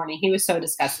in the morning. He was so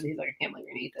disgusted. He's like, I can't believe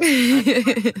you're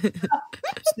going to eat this.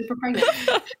 I'm super pregnant.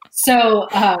 So,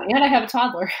 and I have a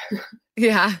toddler.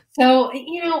 Yeah. So,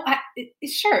 you know,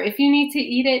 sure, if you need to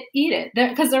eat it.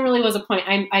 Because there really was a point.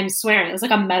 I'm swearing. It was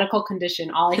like a medical condition.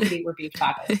 All I could eat were beef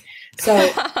tacos.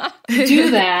 So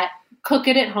do that. Cook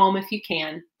it at home if you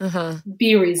can.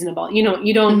 Be reasonable. You know,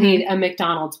 you don't need a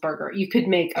McDonald's burger. You could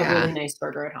make a really nice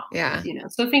burger at home. Yeah. You know,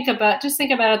 so think about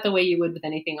it the way you would with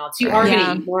anything else. You are going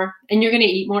to eat more, and you're going to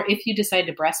eat more if you decide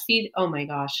to breastfeed. Oh my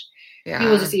gosh. You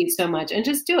will just eat so much, and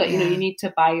just do it. You know, you need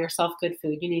to buy yourself good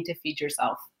food. You need to feed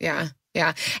yourself. Yeah.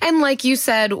 Yeah. And like you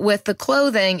said, with the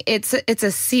clothing, it's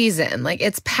a season, like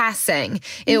it's passing.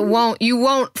 You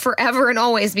won't forever and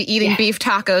always be eating beef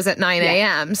tacos at 9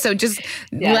 a.m. So just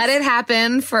let it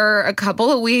happen for a couple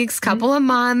of weeks, couple of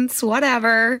months,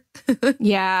 whatever.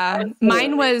 Yeah.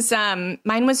 Mine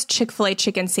was Chick-fil-A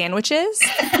chicken sandwiches.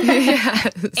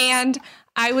 And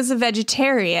I was a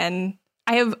vegetarian.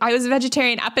 I was a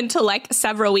vegetarian up until like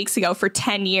several weeks ago for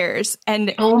 10 years.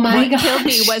 And what killed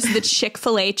me was the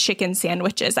Chick-fil-A chicken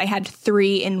sandwiches. I had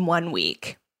 3 in 1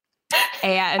 week.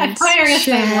 And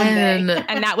and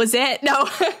that was it. No,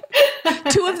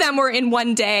 2 of them were in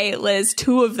one day, Liz.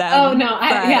 2 of them. Oh no.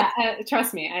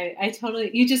 Trust me. I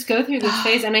totally, you just go through this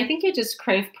phase, and I think you just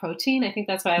crave protein. I think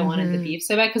that's why I wanted the beef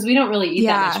so bad, because we don't really eat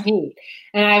that much meat.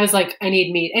 And I was like, I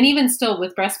need meat. And even still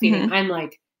with breastfeeding, I'm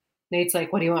like, Nate's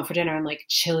like, what do you want for dinner? I'm like,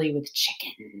 chili with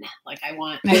chicken. Like I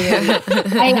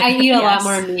eat a lot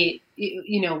more meat,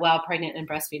 while pregnant and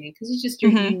breastfeeding, because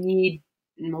you need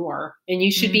more, and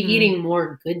you should be eating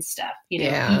more good stuff,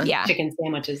 chicken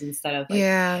sandwiches instead of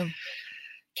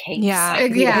cakes.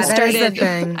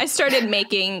 I started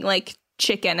making like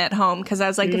chicken at home, because I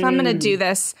was like, if I'm going to do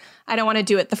this, I don't want to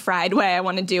do it the fried way. I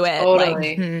want to do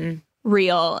it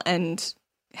real and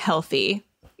healthy.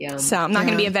 Yeah. So I'm not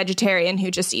going to be a vegetarian who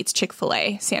just eats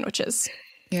Chick-fil-A sandwiches.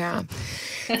 Yeah.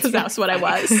 Because that's what I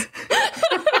was.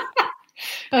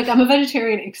 Like, I'm a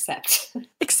vegetarian except.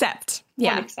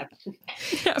 Yeah.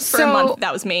 For a month,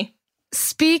 that was me.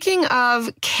 Speaking of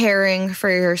caring for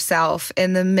yourself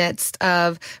in the midst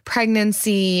of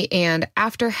pregnancy and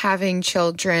after having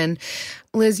children,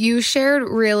 Liz, you shared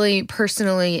really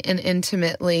personally and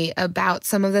intimately about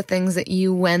some of the things that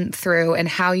you went through and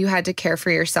how you had to care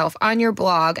for yourself on your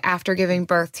blog after giving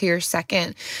birth to your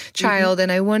second child.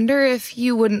 And I wonder if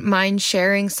you wouldn't mind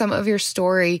sharing some of your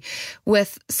story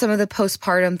with some of the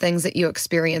postpartum things that you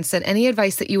experienced, and any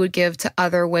advice that you would give to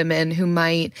other women who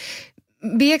might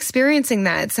be experiencing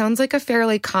that. It sounds like a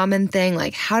fairly common thing,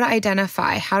 like how to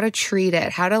identify, how to treat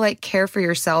it, how to like care for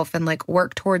yourself and like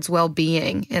work towards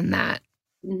well-being in that.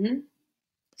 Mm-hmm.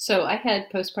 So I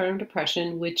had postpartum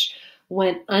depression, which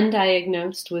went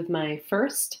undiagnosed with my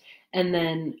first, and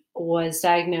then was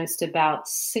diagnosed about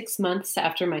 6 months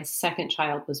after my second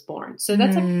child was born. So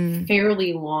that's a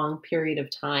fairly long period of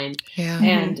time. Yeah.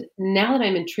 And now that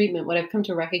I'm in treatment, what I've come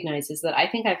to recognize is that I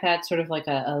think I've had sort of like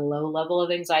a low level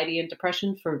of anxiety and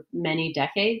depression for many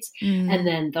decades. And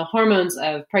then the hormones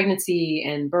of pregnancy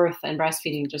and birth and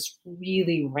breastfeeding just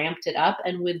really ramped it up.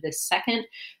 And with the second,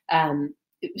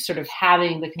 sort of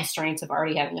having the constraints of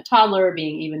already having a toddler,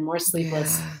 being even more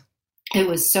sleepless, it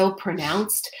was so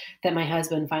pronounced that my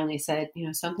husband finally said,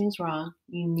 something's wrong.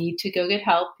 You need to go get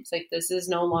help. He's like, this is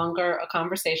no longer a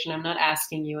conversation. I'm not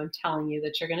asking you. I'm telling you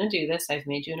that you're going to do this. I've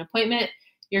made you an appointment.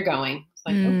 You're going. It's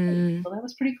like, okay, well, that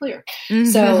was pretty clear.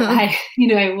 So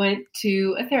I went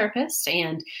to a therapist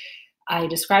and I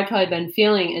described how I'd been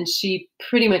feeling, and she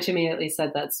pretty much immediately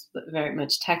said that's very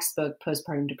much textbook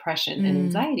postpartum depression and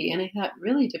anxiety. And I thought,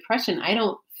 really, depression? I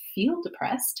don't feel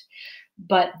depressed.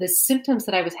 But the symptoms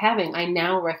that I was having, I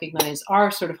now recognize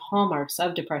are sort of hallmarks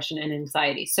of depression and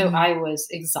anxiety. So I was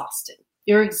exhausted.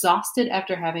 You're exhausted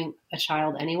after having a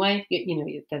child anyway.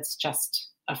 That's just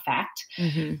a fact.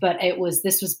 But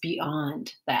this was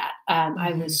beyond that.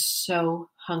 I was so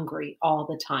hungry all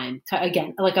the time.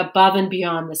 Again, like above and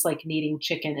beyond this, like needing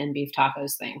chicken and beef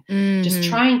tacos thing, just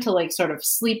trying to like sort of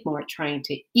sleep more, trying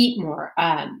to eat more.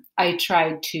 I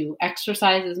tried to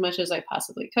exercise as much as I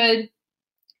possibly could.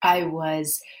 I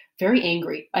was very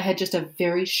angry. I had just a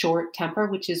very short temper,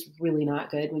 which is really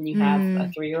not good when you have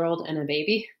a 3-year-old and a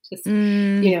baby. Just,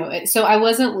 so I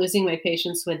wasn't losing my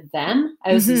patience with them.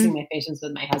 I was losing my patience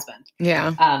with my husband.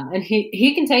 Yeah. And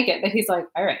he can take it, but he's like,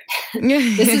 all right,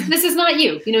 this is not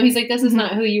you. He's like, this is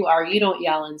not who you are. You don't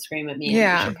yell and scream at me.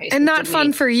 Yeah. And not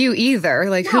fun for you either.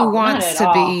 Like who wants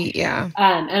to be? Yeah.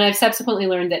 And I've subsequently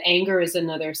learned that anger is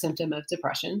another symptom of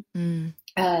depression.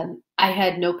 I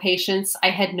had no patience. I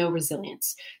had no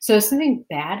resilience. So if something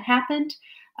bad happened,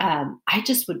 I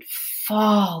just would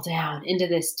fall down into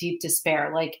this deep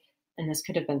despair. And this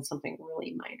could have been something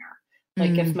really minor.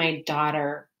 Like if my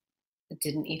daughter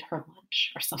didn't eat her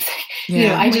lunch or something,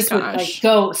 I just would like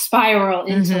go spiral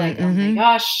into oh my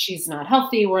gosh, she's not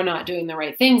healthy. We're not doing the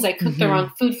right things. I cooked the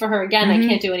wrong food for her again. I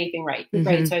can't do anything right.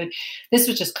 Right. So this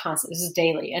was just constant. This is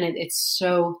daily. And it's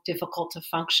so difficult to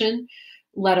function,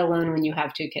 let alone when you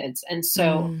have 2 kids. And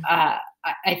so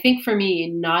I think for me,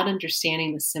 not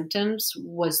understanding the symptoms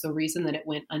was the reason that it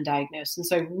went undiagnosed. And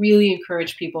so I really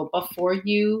encourage people, before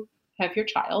you have your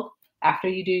child, after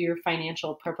you do your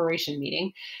financial preparation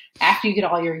meeting, after you get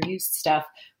all your used stuff,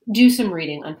 do some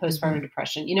reading on postpartum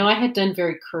depression. I had done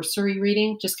very cursory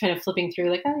reading, just kind of flipping through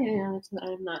like, I'm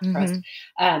not depressed.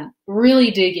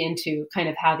 Really dig into kind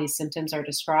of how these symptoms are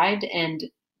described, and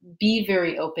be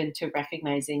very open to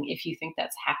recognizing if you think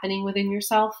that's happening within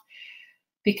yourself,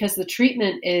 because the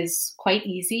treatment is quite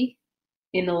easy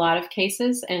in a lot of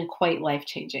cases and quite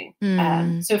life-changing.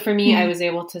 So for me, I was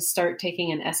able to start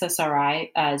taking an SSRI,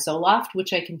 Zoloft,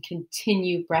 which I can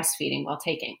continue breastfeeding while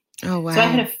taking. Oh, wow. So I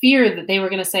had a fear that they were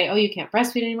going to say, you can't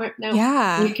breastfeed anymore. No,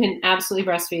 you can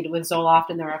absolutely breastfeed with Zoloft.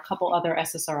 And there are a couple other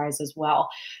SSRIs as well.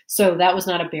 So that was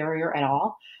not a barrier at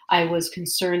all. I was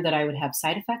concerned that I would have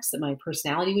side effects, that my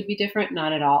personality would be different.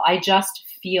 Not at all. I just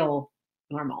feel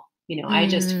normal. I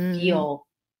just feel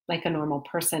like a normal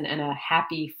person and a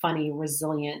happy, funny,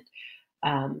 resilient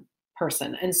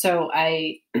person. And so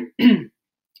I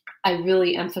I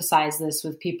really emphasize this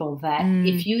with people that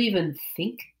if you even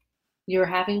think you're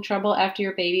having trouble after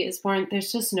your baby is born,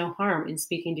 there's just no harm in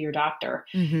speaking to your doctor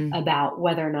about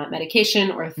whether or not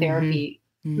medication or therapy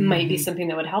might be something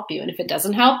that would help you. And if it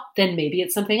doesn't help, then maybe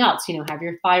it's something else. Have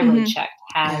your thyroid checked,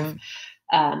 have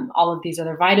all of these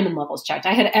other vitamin levels checked.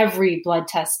 I had every blood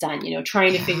test done,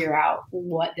 trying to figure out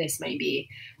what this might be.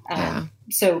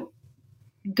 So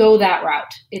go that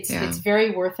route. It's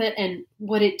very worth it. And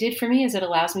what it did for me is it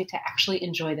allows me to actually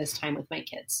enjoy this time with my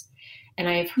kids. And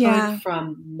I've heard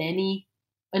from many,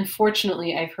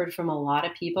 unfortunately, I've heard from a lot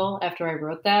of people after I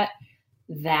wrote that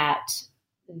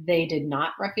they did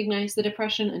not recognize the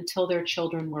depression until their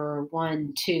children were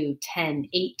 1, 2, 10,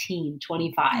 18,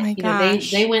 25.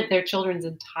 They went their children's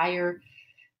entire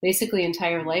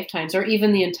lifetimes, or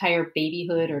even the entire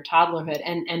babyhood or toddlerhood.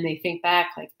 And they think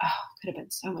back like, oh, it could have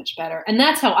been so much better. And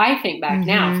that's how I think back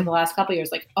now for the last couple of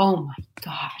years, like, oh my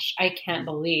gosh, I can't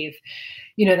believe,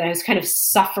 that I was kind of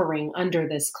suffering under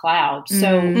this cloud.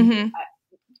 So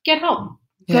get help.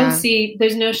 Go see,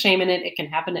 there's no shame in it. It can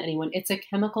happen to anyone. It's a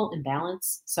chemical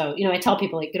imbalance. So, I tell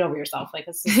people like, get over yourself. Like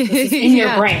this is in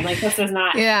your brain. Like this is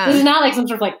not like some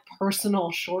sort of like personal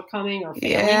shortcoming or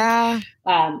failing,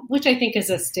 which I think is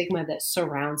a stigma that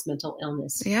surrounds mental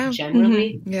illness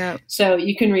generally. So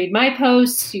you can read my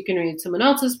posts, you can read someone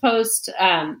else's post.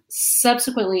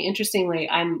 Subsequently, interestingly,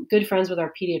 I'm good friends with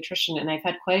our pediatrician, and I've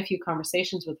had quite a few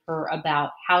conversations with her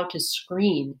about how to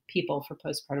screen people for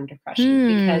postpartum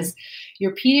depression, because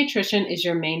your pediatrician is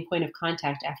your main point of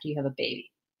contact after you have a baby.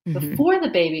 Before the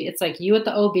baby, it's like you at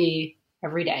the OB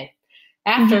every day.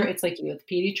 After, it's like you at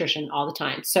the pediatrician all the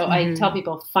time. So I tell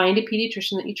people, find a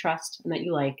pediatrician that you trust and that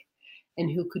you like, and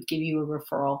who could give you a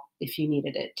referral if you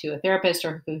needed it to a therapist,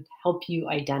 or who could help you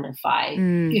identify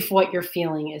if what you're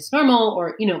feeling is normal,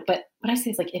 or, but what I say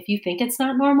is like, if you think it's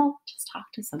not normal, just talk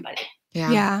to somebody.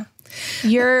 Yeah.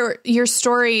 Your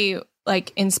story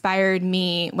like inspired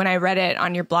me when I read it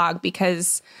on your blog,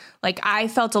 because like I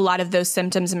felt a lot of those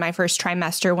symptoms in my first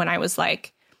trimester when I was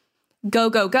like,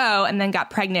 go, and then got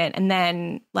pregnant, and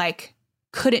then like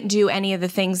couldn't do any of the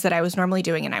things that I was normally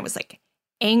doing. And I was like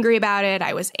angry about it.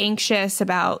 I was anxious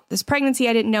about this pregnancy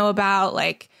I didn't know about,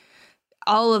 like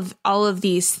all of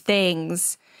these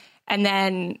things. And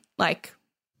then like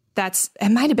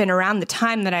it might have been around the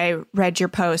time that I read your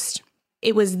post.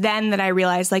 It was then that I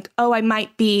realized like, oh, I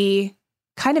might be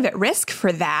kind of at risk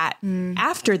for that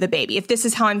after the baby, if this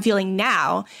is how I'm feeling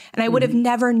now. And I would have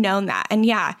never known that. And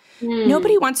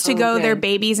nobody wants to go their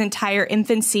baby's entire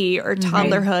infancy or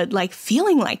toddlerhood like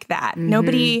feeling like that.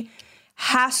 Nobody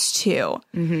has to.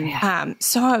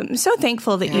 So I'm so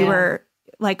thankful that you were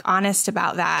like honest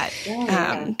about that.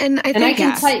 And I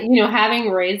can tell you, having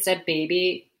raised a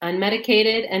baby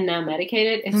unmedicated and now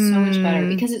medicated is so much better,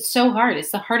 because it's so hard.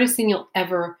 It's the hardest thing you'll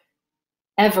ever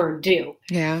do.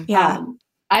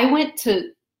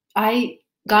 I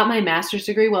got my master's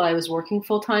degree while I was working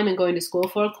full time and going to school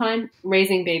full time.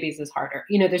 Raising babies is harder.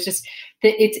 There's just,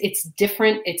 it's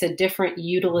different. It's a different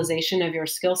utilization of your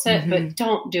skill set, but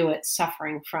don't do it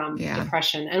suffering from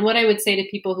depression. And what I would say to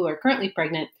people who are currently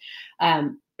pregnant,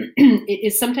 it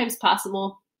is sometimes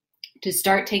possible to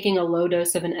start taking a low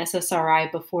dose of an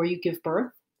SSRI before you give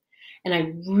birth. And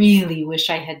I really wish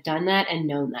I had done that and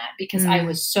known that, because I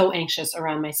was so anxious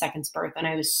around my second's birth. And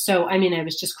I was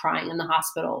just crying in the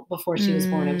hospital before she was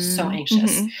born. I was so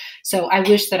anxious. So I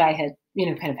wish that I had,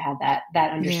 kind of had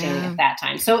that understanding at that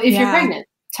time. So if you're pregnant,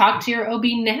 talk to your OB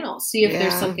now. See if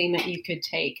there's something that you could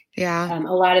take. A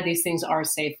lot of these things are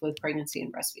safe with pregnancy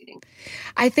and breastfeeding.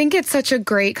 I think it's such a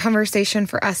great conversation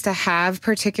for us to have,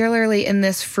 particularly in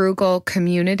this frugal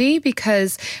community,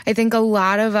 because I think a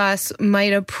lot of us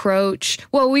might approach,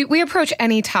 we approach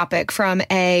any topic from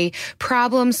a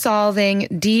problem solving,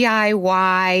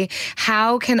 DIY,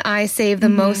 how can I save the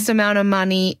most amount of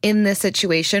money in this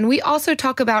situation? We also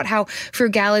talk about how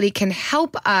frugality can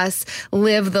help us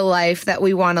live the life that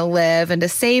we want to live, and to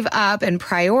save up and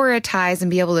prioritize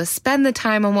and be able to spend the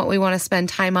time on what we want to spend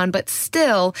time on. But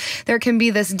still, there can be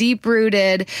this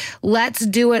deep-rooted, let's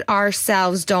do it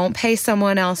ourselves, don't pay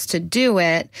someone else to do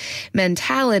it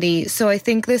mentality. So I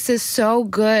think this is so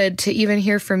good to even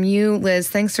hear from you, Liz.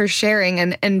 Thanks for sharing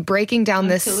and breaking down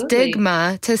this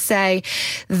stigma to say,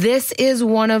 this is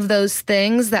one of those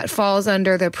things that falls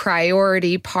under the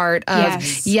priority part of,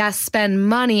 yes, spend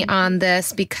money on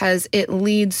this because it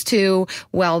leads to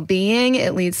well-being.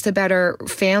 It leads to better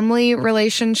family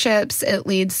relationships. It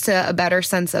leads to a better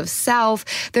sense of self.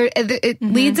 It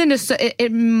leads into,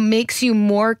 it makes you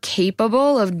more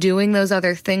capable of doing those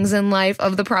other things in life,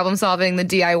 of the problem solving, the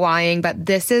DIYing, but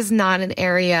this is not an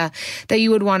area that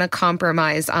you would want to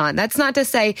compromise on. That's not to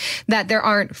say that there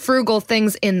aren't frugal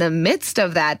things in the midst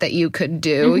of that you could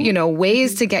do, you know,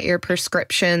 ways to get your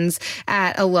prescriptions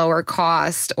at a lower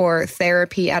cost or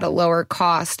therapy at a lower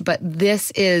cost. But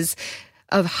this is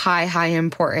of high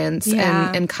importance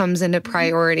and comes into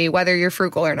priority, whether you're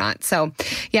frugal or not. So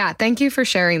yeah, thank you for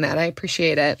sharing that. I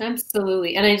appreciate it.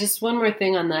 Absolutely. And I just, one more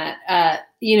thing on that,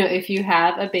 you know, if you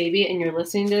have a baby and you're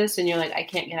listening to this and you're like, I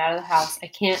can't get out of the house, I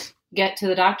can't get to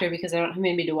the doctor because I don't have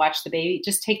anybody to watch the baby,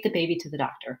 just take the baby to the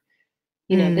doctor.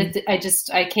 You know, I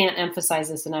can't emphasize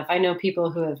this enough. I know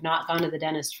people who have not gone to the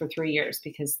dentist for 3 years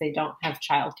because they don't have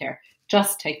childcare.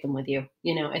 Just take them with you.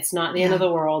 You know, it's not the end of the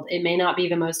world. It may not be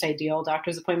the most ideal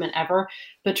doctor's appointment ever,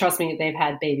 but trust me, they've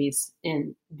had babies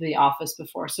in the office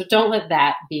before. So don't let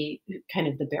that be kind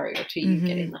of the barrier to you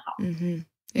getting the help.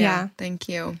 Yeah. Thank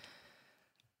you.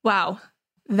 Wow.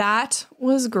 That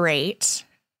was great.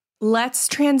 Let's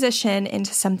transition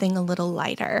into something a little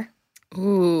lighter.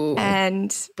 Ooh.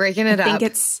 And breaking it up. I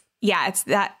think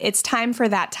it's time for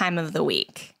that time of the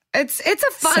week. It's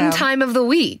a fun time of the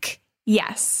week.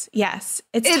 Yes.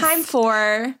 It's time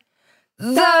for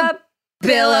the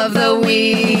Bill of the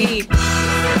Week.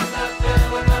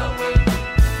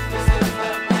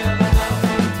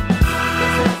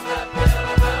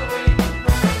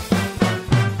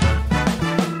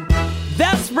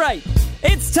 That's right.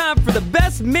 It's time for the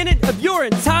best minute of your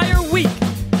entire week.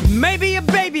 Maybe a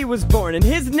baby was born and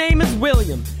his name is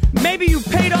William. Maybe you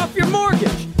paid off your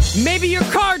mortgage. Maybe your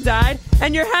car died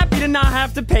and you're happy to not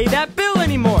have to pay that bill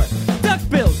anymore. Duck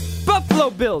bills, Buffalo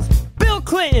Bills, Bill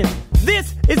Clinton.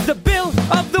 This is the Bill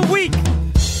of the Week.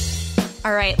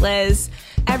 All right, Liz.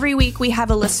 Every week we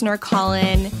have a listener call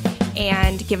in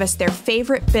and give us their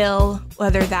favorite bill,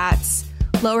 whether that's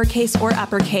lowercase or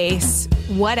uppercase,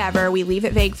 whatever. We leave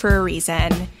it vague for a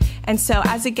reason. And so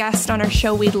as a guest on our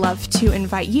show, we'd love to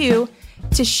invite you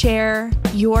to share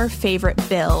your favorite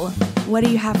bill. What do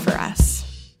you have for us?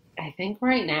 I think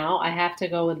right now I have to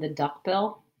go with the duck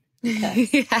bill.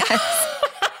 Yes.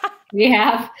 We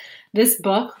have this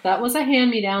book that was a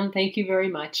hand-me-down. Thank you very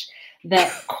much.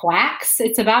 That quacks.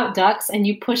 It's about ducks, and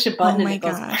you push a button and it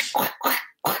goes quack, quack,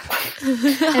 quack, quack.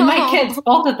 And my kids,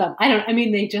 both of them,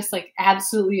 they just like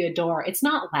absolutely adore. It's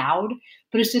not loud,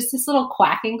 but it's just this little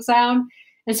quacking sound.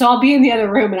 And so I'll be in the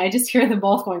other room and I just hear them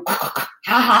both going, ha,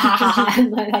 ha, ha, ha,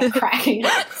 and like cracking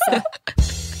up. So,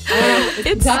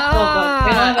 it's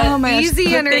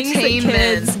easy entertainment.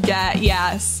 Kids get,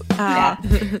 yes.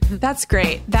 That's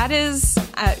great. That is,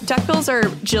 duck bills are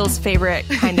Jill's favorite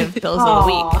kind of bills of the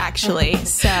week, actually.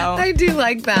 So I do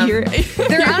like them.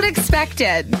 They're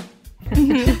unexpected.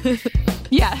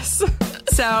 Yes.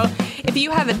 So if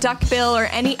you have a duck bill or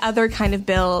any other kind of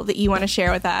bill that you want to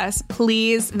share with us,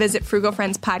 please visit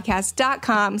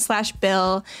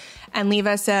frugalfriendspodcast.com/bill and leave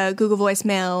us a Google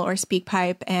voicemail or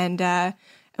SpeakPipe and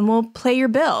we'll play your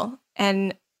bill.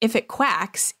 And if it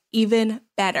quacks, even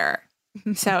better.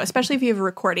 So especially if you have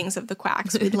recordings of the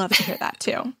quacks, we'd love to hear that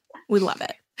too. We love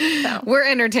it. So. We're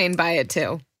entertained by it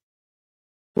too.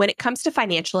 When it comes to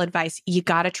financial advice, you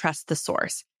got to trust the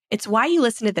source. It's why you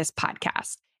listen to this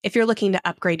podcast. If you're looking to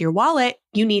upgrade your wallet,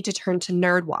 you need to turn to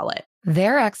NerdWallet.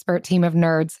 Their expert team of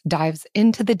nerds dives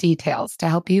into the details to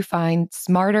help you find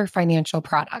smarter financial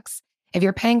products. If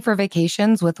you're paying for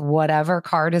vacations with whatever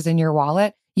card is in your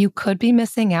wallet, you could be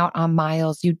missing out on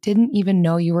miles you didn't even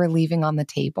know you were leaving on the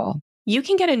table. You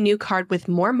can get a new card with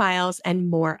more miles and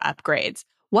more upgrades.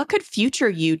 What could future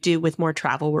you do with more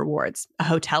travel rewards? A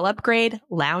hotel upgrade,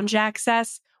 lounge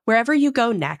access? Wherever you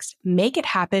go next, make it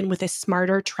happen with a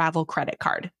smarter travel credit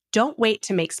card. Don't wait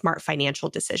to make smart financial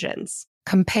decisions.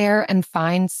 Compare and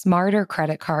find smarter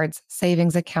credit cards,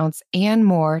 savings accounts, and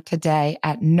more today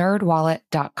at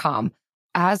nerdwallet.com.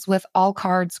 As with all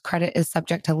cards, credit is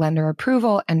subject to lender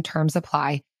approval and terms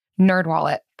apply.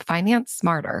 NerdWallet. Finance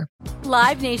smarter.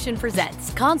 Live Nation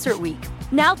presents Concert Week.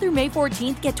 Now through May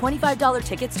 14th, get $25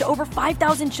 tickets to over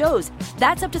 5,000 shows.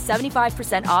 That's up to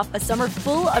 75% off a summer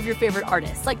full of your favorite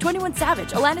artists like 21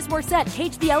 Savage, Alanis Morissette,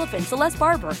 Cage the Elephant, Celeste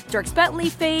Barber, Dierks Bentley,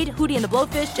 Fade, Hootie and the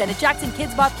Blowfish, Janet Jackson,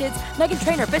 Kids Bop Kids, Meghan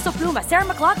Trainor, Bissell Pluma, Sarah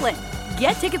McLachlan.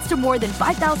 Get tickets to more than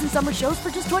 5,000 summer shows for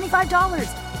just $25.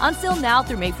 Until now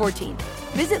through May 14th.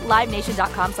 Visit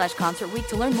LiveNation.com/Concert Week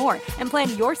to learn more and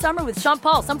plan your summer with Sean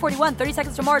Paul, Sum 41, 30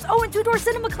 Seconds to Mars, and Two Door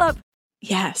Cinema Club.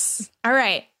 Yes. All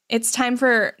right. It's time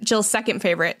for Jill's second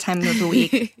favorite time of the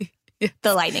week.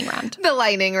 The lightning round. The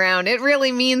lightning round. It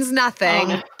really means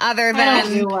nothing other I than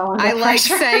don't do well under I like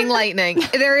pressure. saying lightning.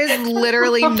 There is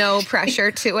literally no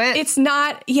pressure to it. It's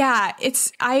not,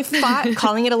 I fought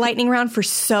calling it a lightning round for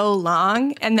so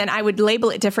long, and then I would label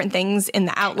it different things in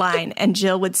the outline, and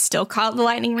Jill would still call it the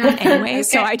lightning round anyway,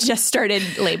 so I just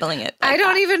started labeling it. I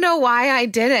don't even know why I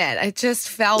did it. It just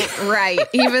felt right,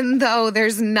 even though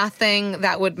there's nothing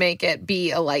that would make it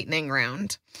be a lightning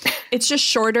round. It's just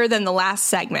shorter than the last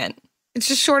segment. It's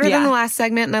just shorter than the last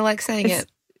segment, and I like saying it.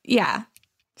 Yeah.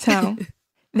 So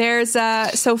there's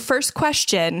so first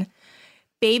question,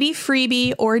 baby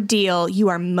freebie or deal you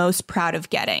are most proud of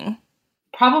getting?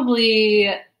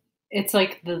 Probably it's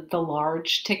like the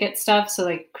large ticket stuff. So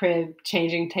like crib,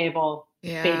 changing table,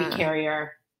 baby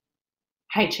carrier,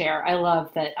 high chair. I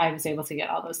love that I was able to get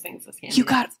all those things this year. You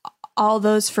got all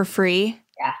those for free?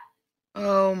 Yeah.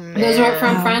 Oh, man. Those were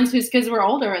from friends whose kids were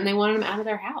older and they wanted them out of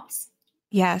their house.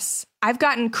 Yes. I've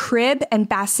gotten crib and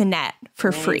bassinet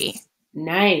for free.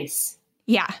 Nice.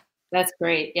 Yeah. That's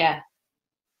great. Yeah.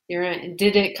 You're right.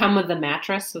 Did it come with the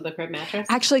mattress, with the crib mattress?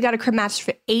 I actually got a crib mattress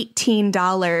for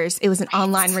 $18. It was an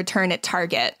online return at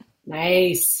Target.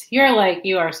 Nice. You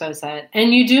are so set.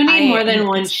 And you do need more than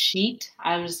one sheet.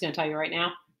 I'm just going to tell you right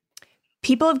now.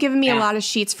 People have given me a lot of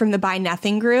sheets from the Buy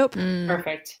Nothing group.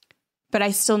 Perfect. But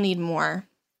I still need more.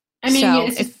 I mean,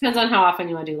 it just depends on how often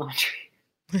you want to do laundry.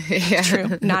 Yeah.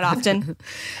 True. Not often.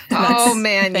 Oh,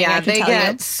 man. Yeah. They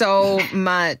get you. so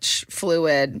much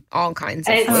fluid, all kinds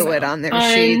of fluid on their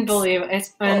sheets.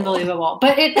 It's unbelievable.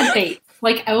 But it abates.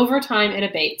 Like over time, it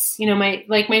abates. You know, my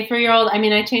 3-year-old, I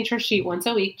mean, I change her sheet once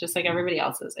a week, just like everybody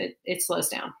else's. It slows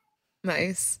down.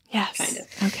 Nice. Yes. Kind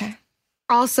of. Okay.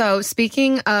 Also,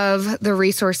 speaking of the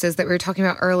resources that we were talking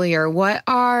about earlier, what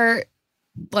are,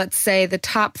 let's say, the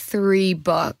top 3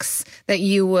 books that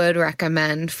you would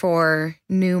recommend for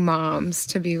new moms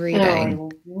to be reading?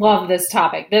 Oh, I love this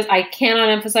topic. I cannot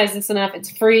emphasize this enough. It's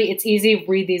free. It's easy.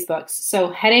 Read these books.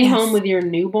 So Heading Home with Your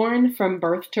Newborn, From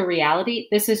Birth to Reality.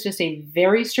 This is just a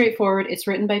very straightforward. It's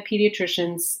written by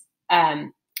pediatricians.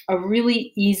 A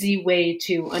really easy way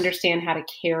to understand how to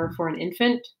care for an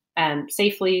infant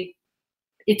safely.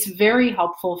 It's very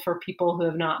helpful for people who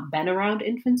have not been around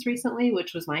infants recently,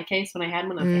 which was my case when I had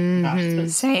one. I was like, gosh, it's been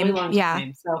Same. a really long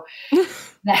time. So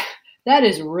that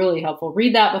is really helpful.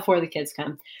 Read that before the kids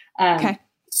come. Okay.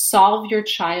 Solve Your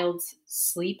Child's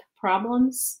Sleep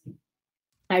Problems.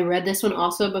 I read this one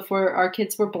also before our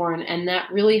kids were born, and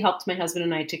that really helped my husband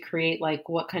and I to create like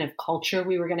what kind of culture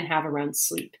we were going to have around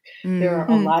sleep. There are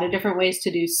a lot of different ways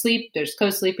to do sleep. There's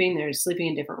co-sleeping. There's sleeping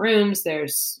in different rooms.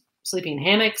 There's sleeping in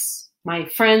hammocks. My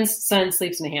friend's son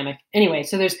sleeps in a hammock. Anyway,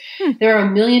 so there are a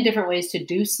million different ways to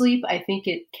do sleep. I think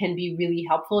it can be really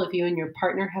helpful if you and your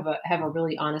partner have a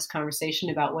really honest conversation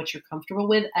about what you're comfortable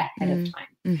with ahead of time.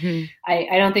 Mm-hmm.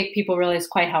 I don't think people realize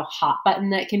quite how hot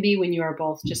button that can be when you are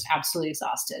both just absolutely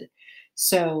exhausted.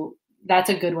 So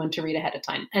that's a good one to read ahead of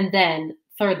time. And then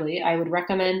thirdly, I would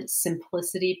recommend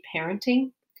Simplicity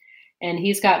Parenting. And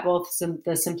he's got both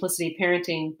the Simplicity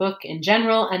Parenting book in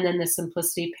general and then the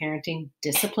Simplicity Parenting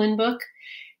Discipline book.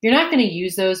 You're not going to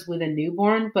use those with a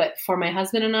newborn, but for my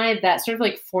husband and I, that sort of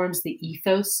like forms the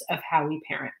ethos of how we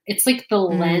parent. It's like the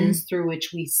lens through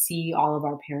which we see all of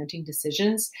our parenting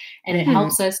decisions. And it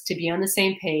helps us to be on the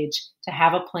same page, to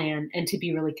have a plan, and to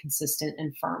be really consistent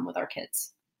and firm with our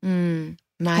kids. Nice.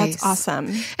 That's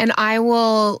awesome. And I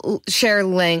will share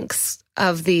links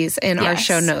of these in our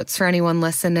show notes for anyone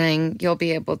listening. You'll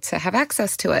be able to have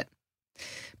access to it.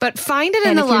 But find it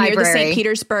in the library. If you're near the St.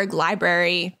 Petersburg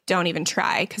Library, don't even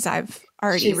try because I've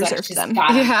already reserved them.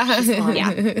 Yeah.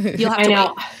 You'll have to wait.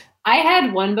 I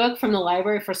had one book from the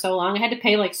library for so long. I had to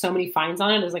pay like so many fines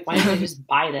on it. I was like, why don't I just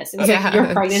buy this? It was like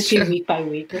your pregnancy week by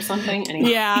week or something. Anyway.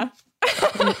 Yeah.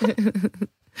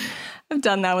 I've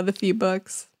done that with a few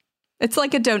books. It's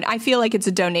like I feel like it's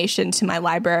a donation to my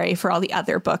library for all the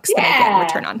other books that I get in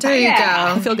return on time. There you go.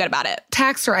 I feel good about it.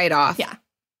 Tax write-off. Yeah.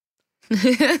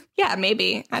 Yeah,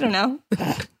 maybe. I don't know.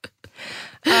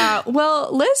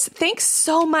 Well, Liz, thanks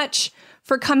so much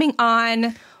for coming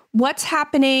on. What's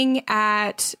happening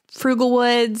at Frugal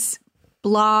Woods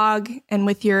blog and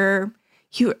with your...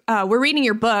 we're reading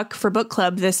your book for book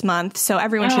club this month, so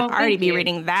everyone should already be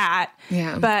reading that.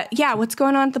 Yeah. But yeah, what's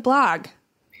going on at the blog?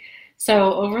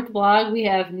 So over at the blog, we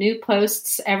have new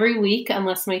posts every week,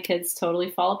 unless my kids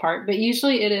totally fall apart. But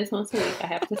usually it is once a week. I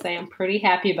have to say I'm pretty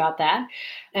happy about that.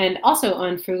 And also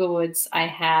on Frugal Woods, I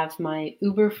have my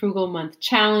Uber Frugal Month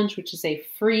Challenge, which is a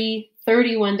free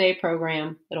 31-day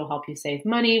program that'll help you save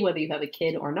money, whether you have a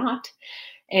kid or not.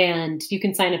 And you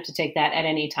can sign up to take that at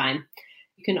any time.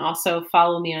 You can also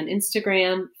follow me on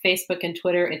Instagram, Facebook, and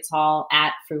Twitter. It's all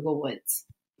at Frugal Woods.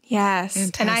 Yes.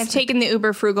 Fantastic. And I've taken the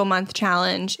Uber Frugal Month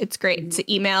Challenge. It's great. It's an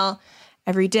email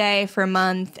every day for a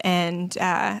month and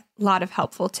a lot of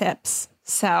helpful tips.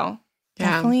 So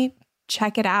definitely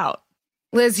check it out.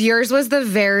 Liz, yours was the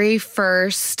very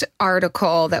first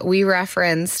article that we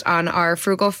referenced on our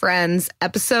Frugal Friends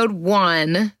episode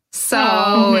 1.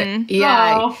 So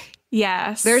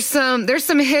Yes. there's some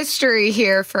history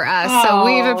here for us. So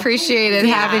we've appreciated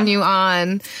having you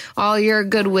on, all your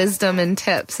good wisdom and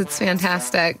tips. It's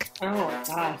fantastic. Oh my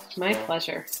gosh, my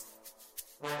pleasure.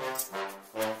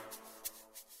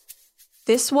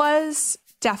 This was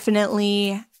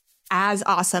definitely as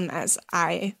awesome as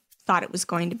I thought it was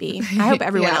going to be. I hope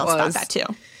everyone else thought that too.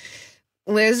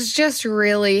 Liz just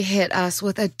really hit us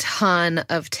with a ton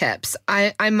of tips.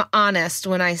 I'm honest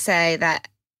when I say that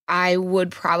I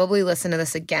would probably listen to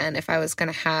this again if I was going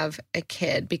to have a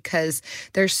kid, because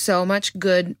there's so much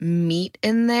good meat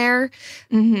in there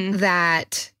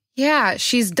that, yeah,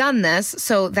 she's done this.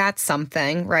 So that's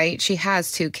something, right? She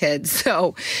has 2 kids.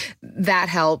 So that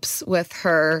helps with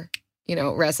her,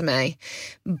 resume.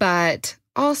 But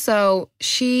also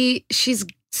she's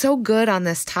so good on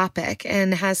this topic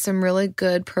and has some really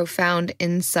good, profound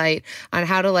insight on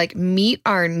how to meet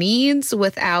our needs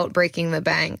without breaking the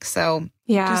bank. So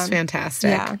just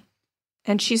fantastic. Yeah.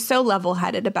 And she's so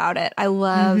level-headed about it. I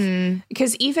love,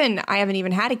 because I haven't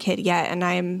even had a kid yet, and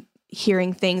I'm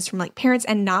hearing things from parents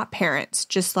and not parents,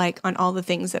 just on all the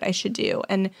things that I should do.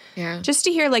 And just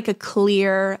to hear a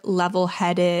clear,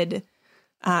 level-headed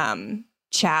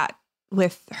chat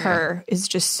with her is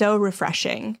just so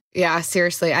refreshing. Yeah,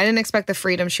 seriously. I didn't expect the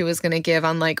freedom she was going to give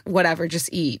on whatever, just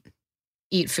eat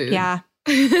food. Yeah.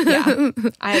 Yeah.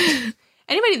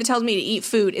 Anybody that tells me to eat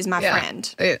food is my friend.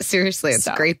 Seriously, it's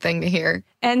a great thing to hear.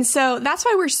 And so that's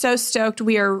why we're so stoked.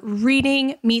 We are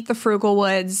reading Meet the Frugal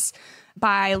Woods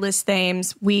by Liz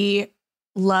Thames. We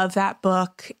love that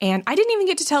book. And I didn't even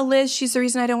get to tell Liz she's the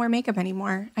reason I don't wear makeup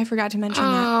anymore. I forgot to mention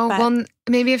that. Oh, well,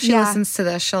 maybe if she listens to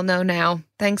this, she'll know now.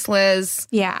 Thanks, Liz.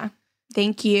 Yeah.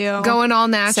 Thank you. Going all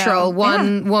natural,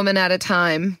 one woman at a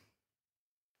time.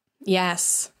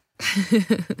 Yes.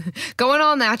 Going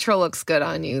all natural looks good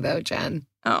on you, though, Jen.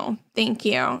 Oh, thank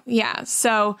you. Yeah.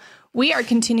 So we are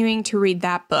continuing to read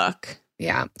that book.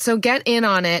 Yeah. So get in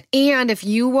on it. And if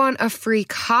you want a free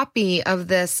copy of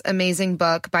this amazing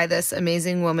book by this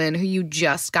amazing woman who you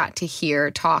just got to hear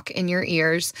talk in your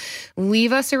ears,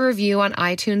 leave us a review on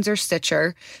iTunes or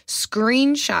Stitcher,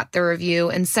 screenshot the review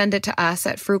and send it to us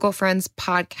at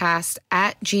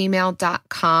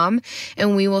frugalfriendspodcast@gmail.com.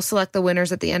 And we will select the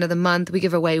winners at the end of the month. We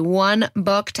give away 1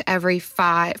 book to every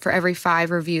 5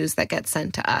 reviews that get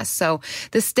sent to us. So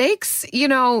the stakes,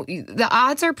 the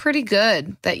odds are pretty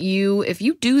good that if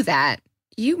you do that,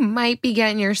 you might be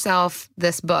getting yourself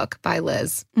this book by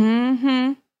Liz.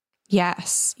 Mm-hmm.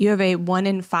 Yes. You have a 1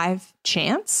 in 5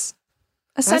 chance,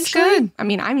 essentially. That's good. I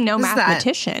mean, I'm no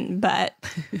mathematician, but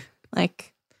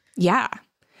yeah.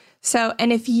 So,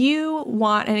 and if you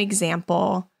want an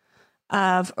example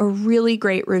of a really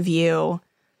great review,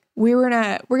 we're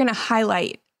gonna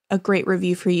highlight a great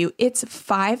review for you. It's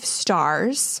 5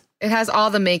 stars. It has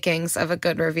all the makings of a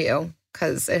good review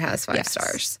because it has 5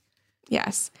 stars.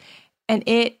 Yes. And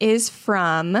it is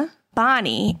from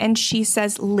Bonnie. And she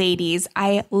says, ladies,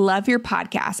 I love your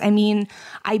podcast. I mean,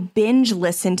 I binge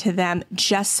listened to them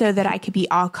just so that I could be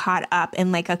all caught up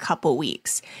in a couple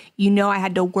weeks. I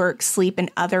had to work, sleep, and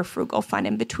other frugal fun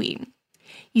in between.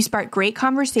 You spark great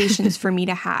conversations for me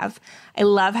to have. I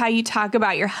love how you talk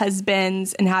about your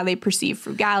husbands and how they perceive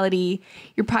frugality.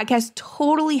 Your podcast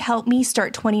totally helped me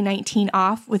start 2019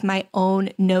 off with my own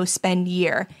no-spend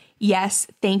year. Yes,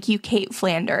 thank you, Kate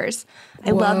Flanders. I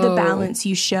love the balance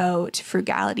you show to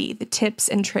frugality. The tips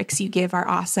and tricks you give are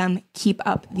awesome. Keep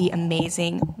up the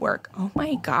amazing work. Oh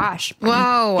my gosh.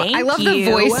 Whoa. I love the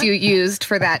voice you used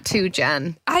for that too,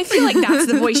 Jen. I feel like that's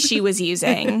the voice she was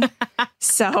using.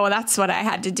 So that's what I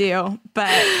had to do. But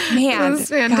man, that's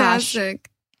fantastic.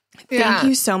 Thank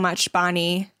you so much,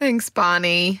 Bonnie. Thanks,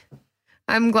 Bonnie.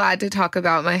 I'm glad to talk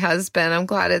about my husband. I'm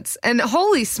glad and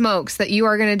holy smokes that you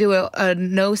are going to do a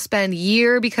no-spend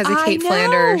year because of Kate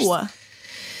Flanders.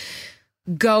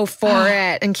 Go for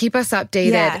it and keep us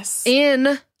updated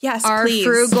in our please.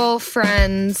 Frugal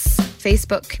Friends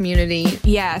Facebook community.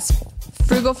 Yes.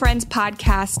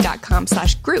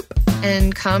 frugalfriendspodcast.com/group.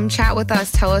 And come chat with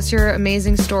us. Tell us your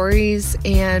amazing stories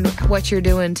and what you're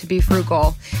doing to be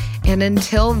frugal. And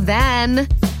until then,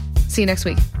 see you next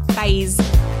week. Bye.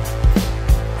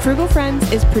 Frugal Friends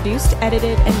is produced,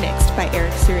 edited, and mixed by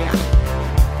Eric Sirianni.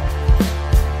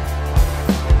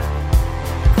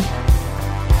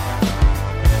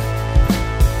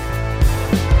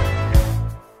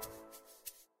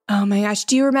 Oh my gosh.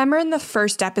 Do you remember in the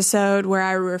first episode where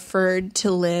I referred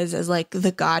to Liz as like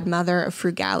the godmother of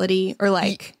frugality, or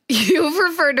like You've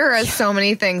referred to her as so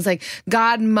many things, like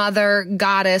godmother,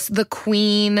 goddess, the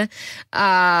queen.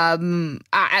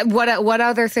 What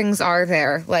other things are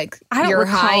there? Like I don't Your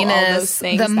recall Highness, all those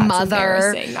things. the That's mother.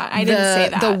 embarrassing. I didn't say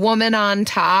that. The woman on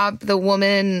top, the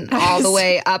woman all the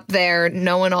way up there,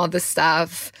 knowing all the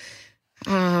stuff.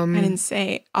 I didn't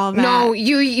say all that. No,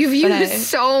 you've used I-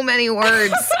 so many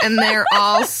words, and they're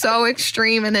all so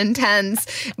extreme and intense,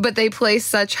 but they place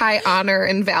such high honor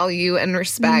and value and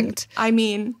respect I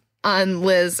mean, on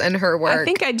Liz and her work. I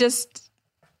think I just.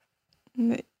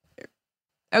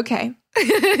 Okay.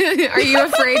 Are you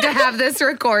afraid to have this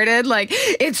recorded? Like,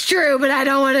 it's true, but I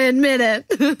don't want to admit it.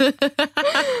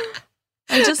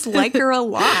 I just like her a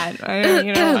lot. I don't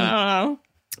know.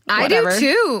 I Whatever. do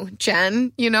too,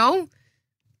 Jen. You know,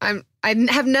 I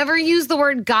have never used the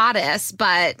word goddess,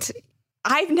 but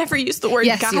I've never used the word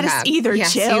yes, you goddess have. either,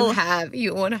 Yes, Jill. you have.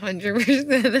 You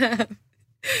 100% have.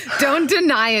 Don't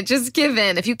deny it. Just give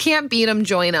in. If you can't beat them,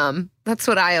 join them. That's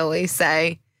what I always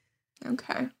say.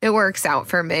 Okay. It works out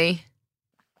for me.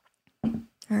 All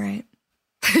right.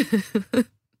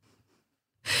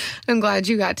 I'm glad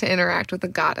you got to interact with a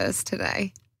goddess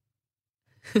today.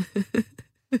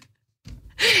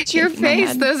 Your Shaking my face,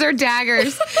 head. those are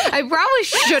daggers. I probably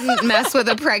shouldn't mess with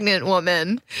a pregnant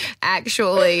woman,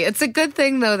 actually. It's a good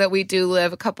thing, though, that we do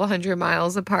live a couple 100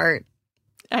 miles apart.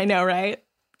 I know, right?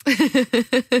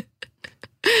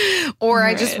 Or I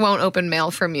Right. just won't open mail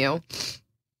from you.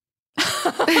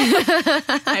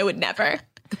 I would never.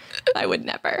 I would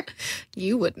never.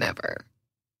 You would never.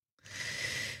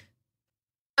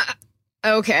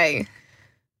 Okay.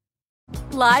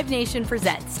 Live Nation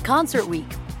presents Concert Week.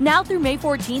 Now through May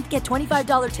 14th, get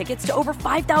 $25 tickets to over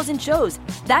 5,000 shows.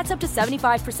 That's up to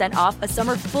 75% off a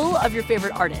summer full of your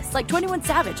favorite artists like 21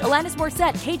 Savage, Alanis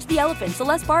Morissette, Cage the Elephant,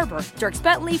 Celeste Barber, Dierks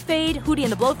Bentley, Fade, Hootie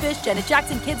and the Blowfish, Janet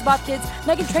Jackson, Kids Bop Kids,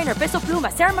 Meghan Trainor, Peso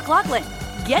Pluma, Sarah McLachlan.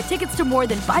 Get tickets to more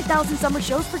than 5,000 summer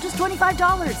shows for just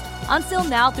 $25. On sale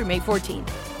now through May 14th.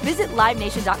 Visit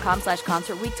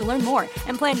LiveNation.com/Concert Week to learn more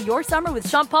and plan your summer with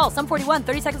Sean Paul, Sum 41,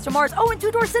 30 Seconds to Mars, and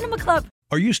Two Door Cinema Club.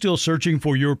 Are you still searching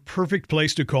for your perfect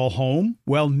place to call home?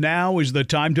 Well, now is the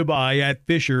time to buy at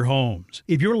Fisher Homes.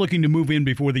 If you're looking to move in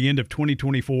before the end of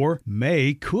 2024,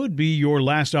 May could be your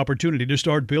last opportunity to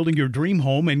start building your dream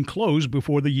home and close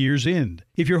before the year's end.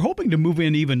 If you're hoping to move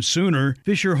in even sooner,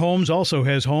 Fisher Homes also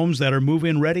has homes that are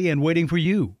move-in ready and waiting for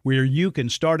you, where you can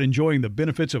start enjoying the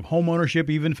benefits of homeownership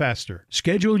even faster.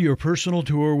 Schedule your personal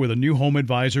tour with a new home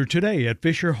advisor today at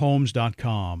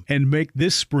FisherHomes.com and make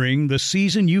this spring the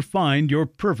season you find your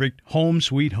perfect home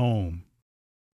sweet home.